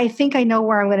go, I think I know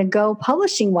where I'm going to go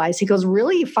publishing wise. He goes,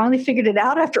 really? You finally figured it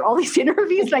out after all these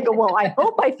interviews? And I go, well, I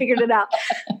hope I figured it out.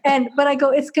 But I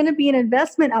go, it's going to be an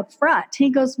investment up front.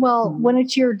 He goes, well,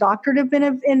 wouldn't your doctorate have been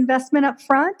an investment up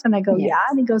front? And I go, Yes. yeah.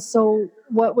 And he goes, so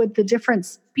what would the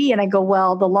difference be? And I go,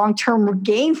 well, the long-term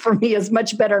gain for me is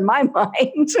much better in my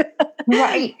mind.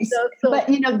 Right. But,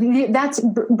 that's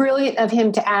brilliant of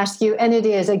him to ask you. And it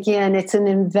is, again, it's an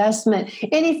investment.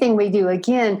 Anything we do,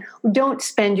 again, don't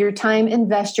spend your time,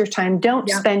 invest your time. Don't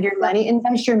spend your money,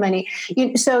 invest your money.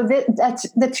 So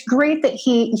that's great that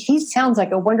he sounds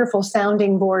like a wonderful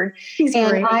sounding board. He's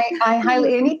great. I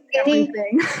highly,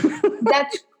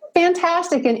 that's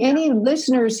fantastic. And any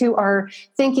listeners who are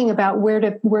thinking about where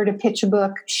to pitch a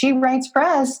book, She Writes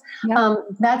Press.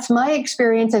 That's my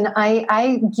experience, and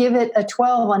I give it a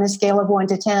 12 on a scale of 1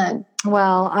 to 10.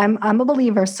 Well, I'm a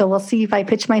believer, so we'll see if I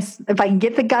can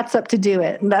get the guts up to do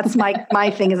it. And that's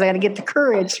my thing, is I got to get the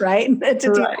courage, right?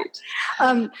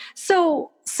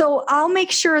 So I'll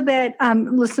make sure that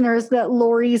listeners, that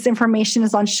Lori's information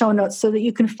is on show notes so that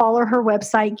you can follow her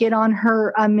website, get on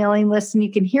her mailing list, and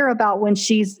you can hear about when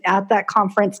she's at that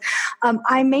conference.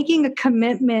 I'm making a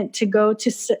commitment to go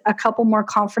to a couple more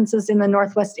conferences in the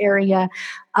Northwest area,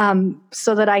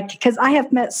 so that because I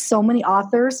have met so many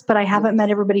authors, but I haven't met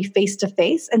everybody face to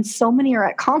face, and so many are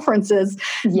at conferences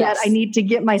that I need to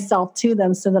get myself to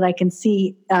them so that I can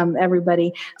see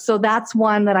everybody. So that's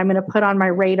one that I'm going to put on my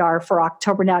radar for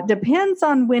October. Now it depends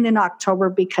on when in October,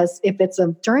 because if it's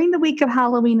during the week of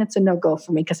Halloween, it's a no-go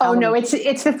for me. It's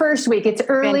the first week. It's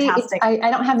early.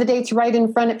 I don't have the dates right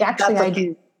in front of me. Actually, I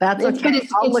do. That's okay. But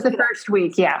it's the first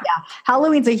week, yeah.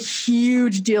 Halloween's a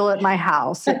huge deal at my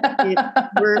house. I'm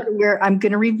going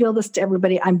to reveal this to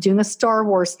everybody. I'm doing a Star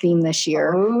Wars theme this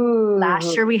year. Ooh.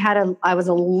 Last year I was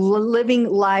a living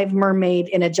live mermaid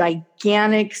in a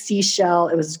gigantic seashell.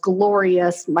 It was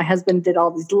glorious. My husband did all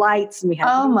these lights, and we had.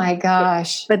 Oh my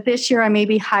gosh! But this year I may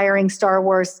be hiring Star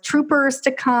Wars troopers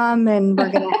to come, and we're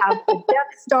going to have the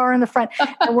Death Star in the front,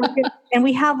 and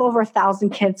we have over 1,000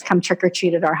 kids come trick or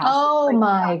treat at our house. Oh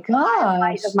my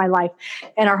gosh! Of my life,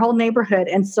 and our whole neighborhood.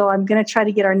 And so I'm going to try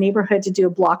to get our neighborhood to do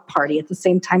a block party at the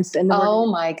same time. Oh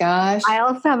my gosh! I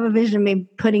also have a vision of maybe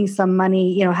putting some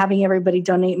money, having everybody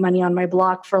donate money on my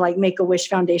block for like Make-A-Wish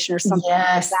Foundation or something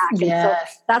like that.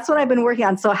 Yes. So that's what I've been working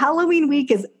on. So Halloween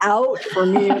week is out for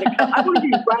me. I won't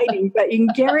be writing, but you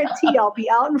can guarantee I'll be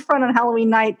out in front on Halloween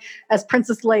night as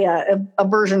Princess Leia, a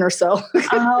version or so.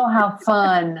 Oh, how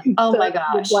fun. Oh my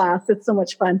gosh. Blast. It's so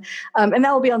much fun. And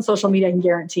that will be on social media, I can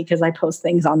guarantee, because I post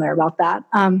things on there about that.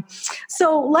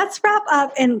 So let's wrap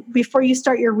up. And before you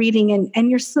start your reading,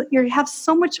 and you have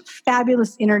so much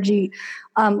fabulous energy,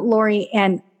 Lori,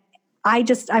 and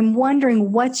I'm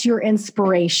wondering, what's your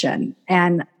inspiration,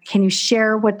 and can you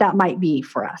share what that might be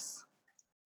for us?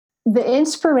 The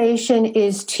inspiration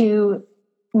is to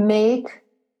make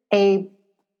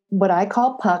what I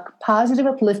call PUC, positive,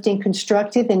 uplifting,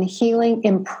 constructive, and healing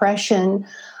impression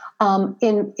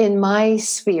in my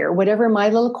sphere, whatever my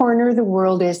little corner of the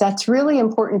world is. That's really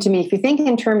important to me. If you think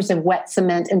in terms of wet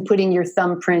cement and putting your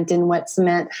thumbprint in wet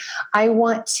cement, I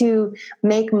want to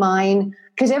make mine.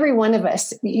 Because every one of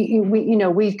us,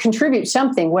 we contribute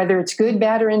something, whether it's good,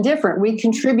 bad, or indifferent, we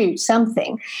contribute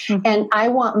something. Mm-hmm. And I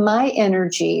want my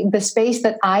energy, the space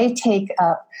that I take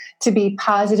up, to be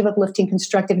positive, uplifting,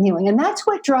 constructive, and healing. And that's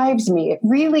what drives me. It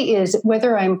really is,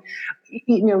 whether I'm,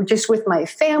 just with my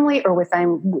family, or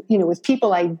with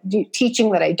people I do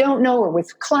teaching that I don't know, or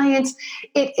with clients.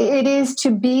 It is to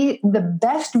be the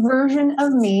best version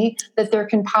of me that there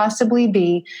can possibly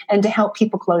be, and to help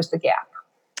people close the gap.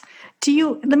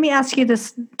 Let me ask you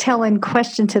this tail-end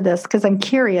question to this, because I'm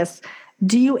curious.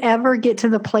 Do you ever get to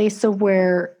the place of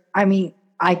where,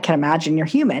 I can imagine you're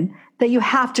human, that you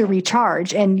have to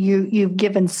recharge, and you've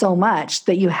given so much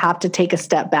that you have to take a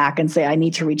step back and say, I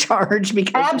need to recharge?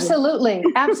 Because absolutely.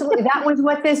 That was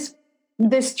what this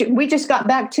we just got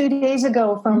back 2 days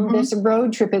ago from this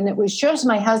road trip, and it was just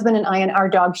my husband and I and our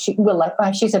dog. She's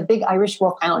a big Irish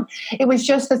Wolfhound. It was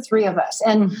just the three of us,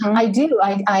 and I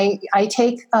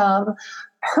take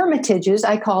hermitages.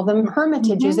 I call them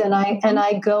hermitages, and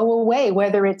I go away.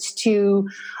 Whether it's to,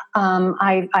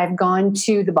 I've gone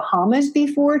to the Bahamas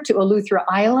before, to Eleuthera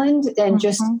Island, and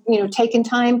just taken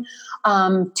time.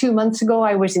 2 months ago,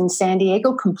 I was in San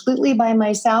Diego completely by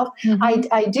myself.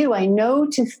 I know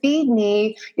to feed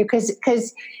me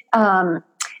because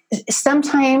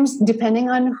sometimes, depending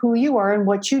on who you are and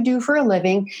what you do for a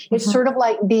living, it's sort of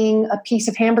like being a piece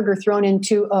of hamburger thrown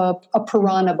into a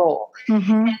piranha bowl.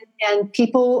 And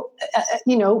people,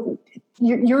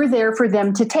 you're there for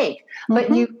them to take,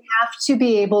 but you have to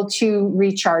be able to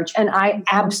recharge. And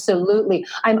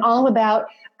I'm all about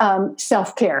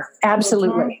self-care.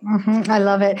 Absolutely. I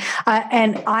love it.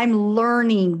 And I'm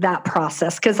learning that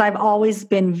process because I've always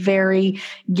been very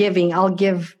giving. I'll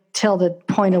give till the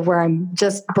point of where I'm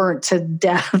just burnt to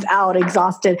death out,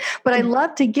 exhausted. But I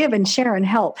love to give and share and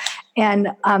help. And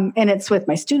it's with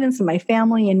my students and my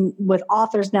family and with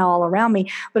authors now all around me.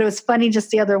 But it was funny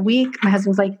just the other week, my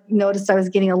husband's like, noticed I was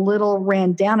getting a little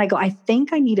ran down. I go, I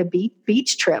think I need a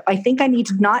beach trip. I think I need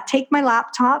to not take my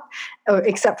laptop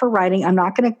except for writing. I'm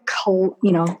not going to,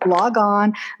 log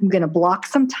on. I'm going to block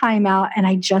some time out and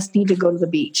I just need to go to the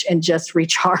beach and just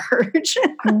recharge.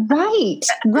 Right.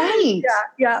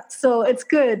 Yeah. So it's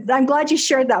good. I'm glad you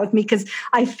shared that with me because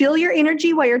I feel your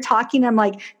energy while you're talking. I'm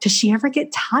like, does she ever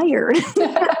get tired?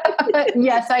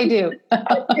 Yes, I do.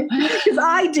 Because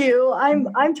I do.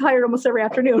 I'm tired almost every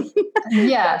afternoon.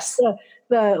 Yes.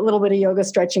 The little bit of yoga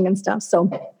stretching and stuff.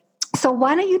 So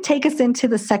why don't you take us into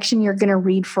the section you're going to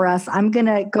read for us? I'm going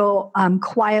to go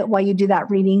quiet while you do that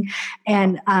reading.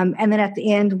 And then at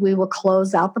the end, we will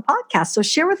close out the podcast. So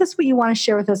share with us what you want to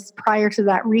share with us prior to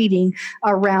that reading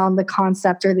around the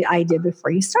concept or the idea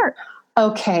before you start.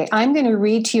 Okay, I'm going to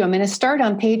read to you. I'm going to start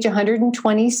on page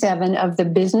 127 of The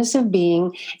Business of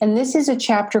Being. And this is a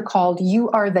chapter called You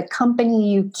Are the Company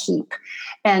You Keep.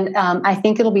 And I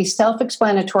think it'll be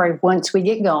self-explanatory once we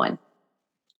get going.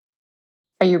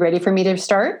 Are you ready for me to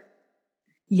start?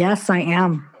 Yes, I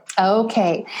am.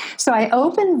 Okay, so I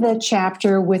opened the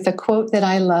chapter with a quote that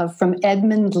I love from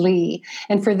Edmund Lee.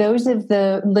 And for those of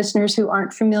the listeners who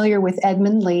aren't familiar with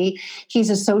Edmund Lee, he's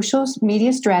a social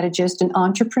media strategist, an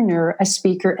entrepreneur, a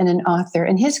speaker, and an author.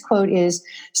 And his quote is,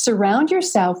 "Surround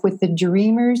yourself with the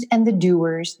dreamers and the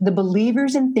doers, the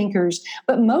believers and thinkers,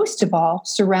 but most of all,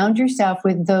 surround yourself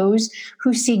with those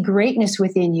who see greatness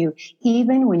within you,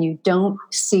 even when you don't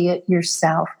see it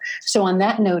yourself." So on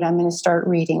that note, I'm going to start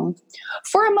reading.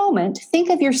 For a moment, think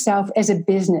of yourself as a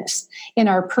business. In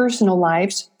our personal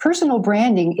lives, personal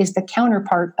branding is the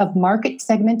counterpart of market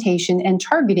segmentation and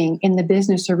targeting in the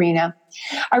business arena.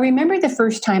 I remember the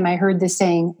first time I heard the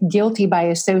saying, guilty by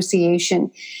association.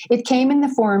 It came in the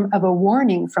form of a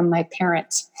warning from my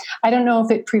parents. I don't know if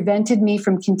it prevented me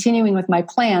from continuing with my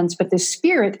plans, but the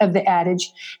spirit of the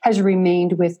adage has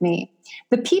remained with me.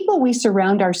 The people we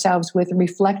surround ourselves with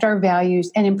reflect our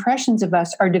values, and impressions of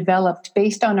us are developed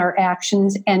based on our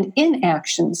actions and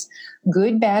inactions.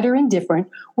 Good, bad, or indifferent,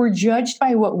 we're judged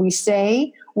by what we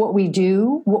say, what we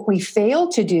do, what we fail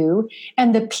to do,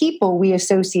 and the people we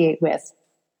associate with.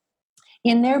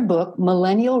 In their book,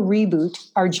 Millennial Reboot,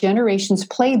 Our Generation's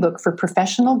Playbook for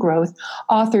Professional Growth,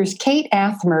 authors Kate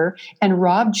Athmer and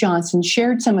Rob Johnson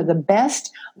shared some of the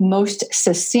best, most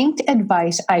succinct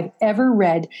advice I've ever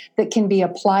read that can be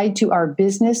applied to our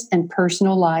business and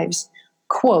personal lives.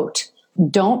 Quote,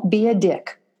 "Don't be a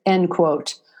dick," end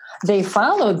quote. They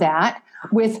followed that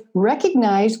with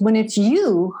recognize when it's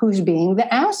you who's being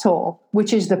the asshole,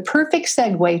 which is the perfect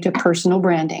segue to personal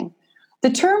branding. The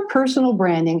term personal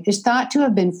branding is thought to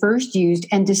have been first used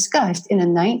and discussed in a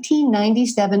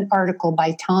 1997 article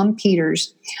by Tom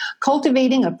Peters.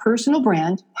 Cultivating a personal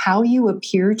brand, how you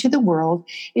appear to the world,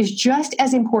 is just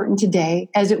as important today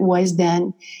as it was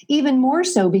then. Even more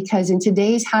so because in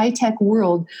today's high-tech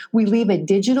world, we leave a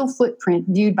digital footprint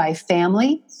viewed by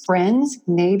family, friends,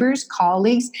 neighbors,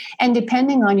 colleagues, and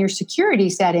depending on your security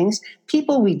settings,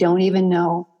 people we don't even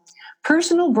know.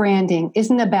 Personal branding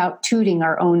isn't about tooting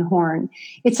our own horn.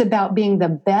 It's about being the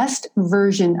best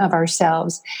version of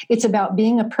ourselves. It's about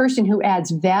being a person who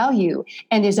adds value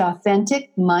and is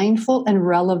authentic, mindful, and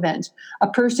relevant. A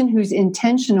person who's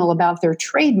intentional about their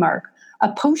trademark,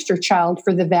 a poster child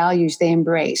for the values they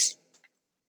embrace.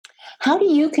 How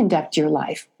do you conduct your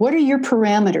life? What are your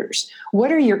parameters?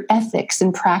 What are your ethics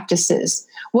and practices?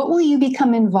 What will you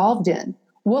become involved in?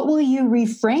 What will you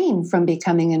refrain from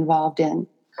becoming involved in?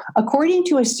 According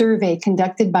to a survey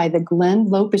conducted by the Glenn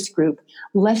Lopez Group,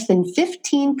 less than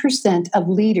 15% of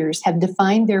leaders have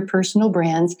defined their personal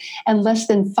brands, and less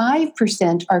than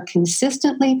 5% are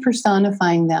consistently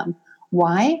personifying them.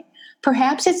 Why?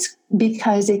 Perhaps it's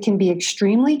because it can be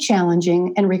extremely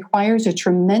challenging and requires a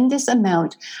tremendous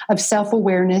amount of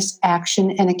self-awareness,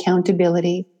 action, and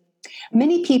accountability.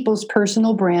 Many people's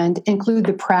personal brand include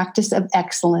the practice of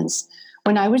excellence.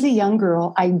 When I was a young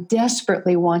girl, I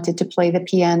desperately wanted to play the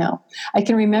piano. I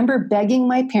can remember begging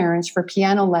my parents for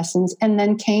piano lessons, and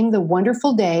then came the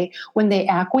wonderful day when they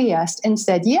acquiesced and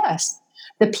said yes.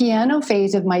 The piano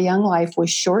phase of my young life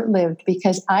was short-lived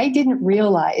because I didn't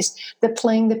realize that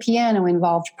playing the piano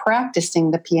involved practicing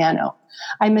the piano.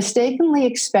 I mistakenly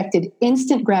expected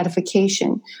instant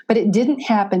gratification, but it didn't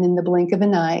happen in the blink of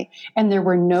an eye, and there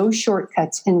were no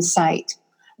shortcuts in sight.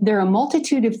 There are a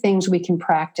multitude of things we can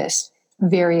practice: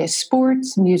 various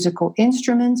sports, musical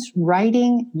instruments,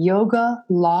 writing, yoga,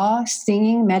 law,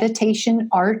 singing, meditation,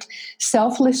 art,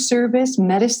 selfless service,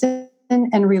 medicine,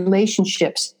 and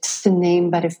relationships, to name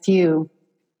but a few.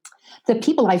 The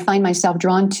people I find myself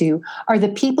drawn to are the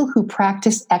people who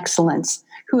practice excellence,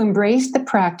 who embrace the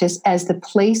practice as the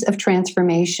place of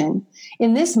transformation.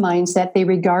 In this mindset, they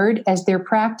regard life as their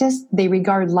practice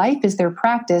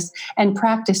and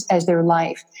practice as their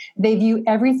life. They view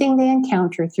everything they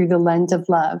encounter through the lens of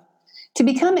love. To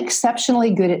become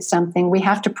exceptionally good at something, we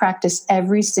have to practice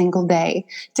every single day.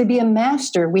 To be a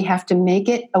master, we have to make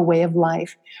it a way of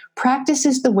life. Practice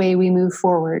is the way we move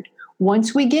forward.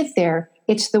 Once we get there,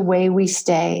 it's the way we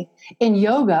stay. In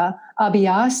yoga,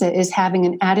 abhyasa is having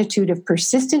an attitude of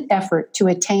persistent effort to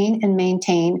attain and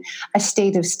maintain a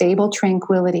state of stable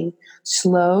tranquility.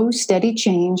 Slow, steady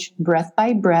change, breath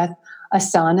by breath,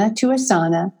 asana to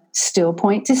asana, still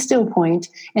point to still point,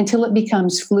 until it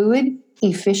becomes fluid,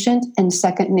 efficient, and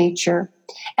second nature.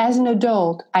 As an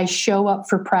adult, I show up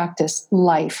for practice,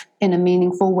 life, in a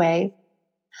meaningful way.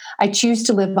 I choose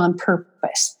to live on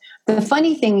purpose. The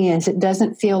funny thing is, it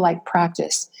doesn't feel like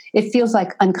practice. It feels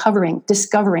like uncovering,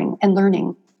 discovering, and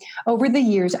learning. Over the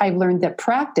years, I've learned that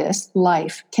practice,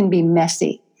 life, can be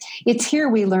messy. It's here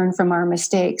we learn from our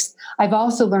mistakes. I've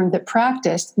also learned that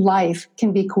practice, life,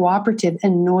 can be cooperative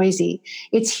and noisy.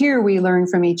 It's here we learn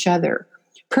from each other.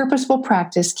 Purposeful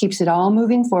practice keeps it all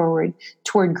moving forward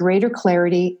toward greater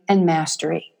clarity and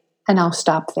mastery. And I'll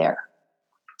stop there.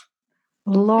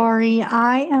 Lori,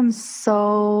 I am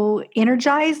so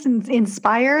energized and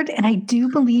inspired, and I do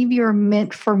believe you're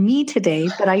meant for me today,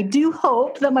 but I do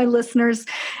hope that my listeners,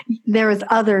 there was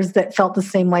others that felt the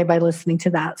same way by listening to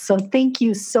that. So thank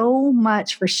you so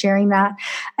much for sharing that.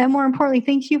 And more importantly,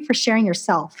 thank you for sharing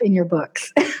yourself in your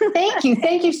books. Thank you.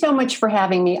 Thank you so much for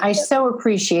having me. I so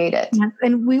appreciate it.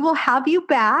 And we will have you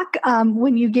back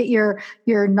when you get your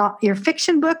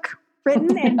fiction book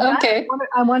written. And okay.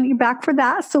 I want you back for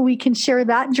that so we can share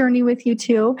that journey with you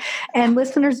too. And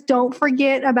listeners, don't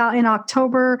forget about in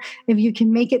October, if you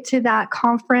can make it to that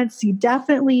conference, you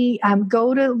definitely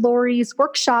go to Lori's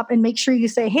workshop and make sure you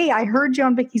say, hey, I heard you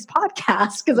on Vicki's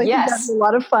podcast, because I think that's a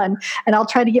lot of fun. And I'll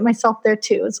try to get myself there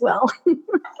too as well.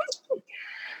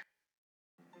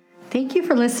 Thank you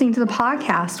for listening to the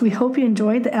podcast. We hope you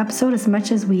enjoyed the episode as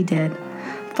much as we did.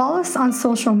 Follow us on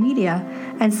social media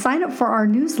and sign up for our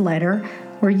newsletter,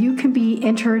 where you can be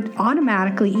entered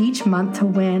automatically each month to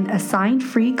win a signed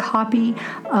free copy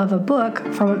of a book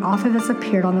from an author that's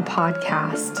appeared on the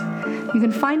podcast. You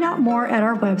can find out more at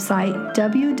our website,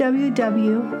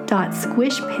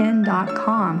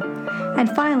 www.squishpen.com. And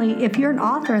finally, if you're an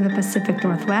author in the Pacific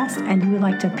Northwest and you would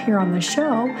like to appear on the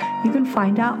show, you can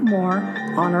find out more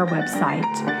on our website.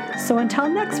 So until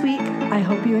next week, I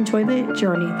hope you enjoy the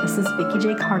journey. This is Vicki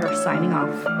J. Carter signing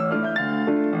off.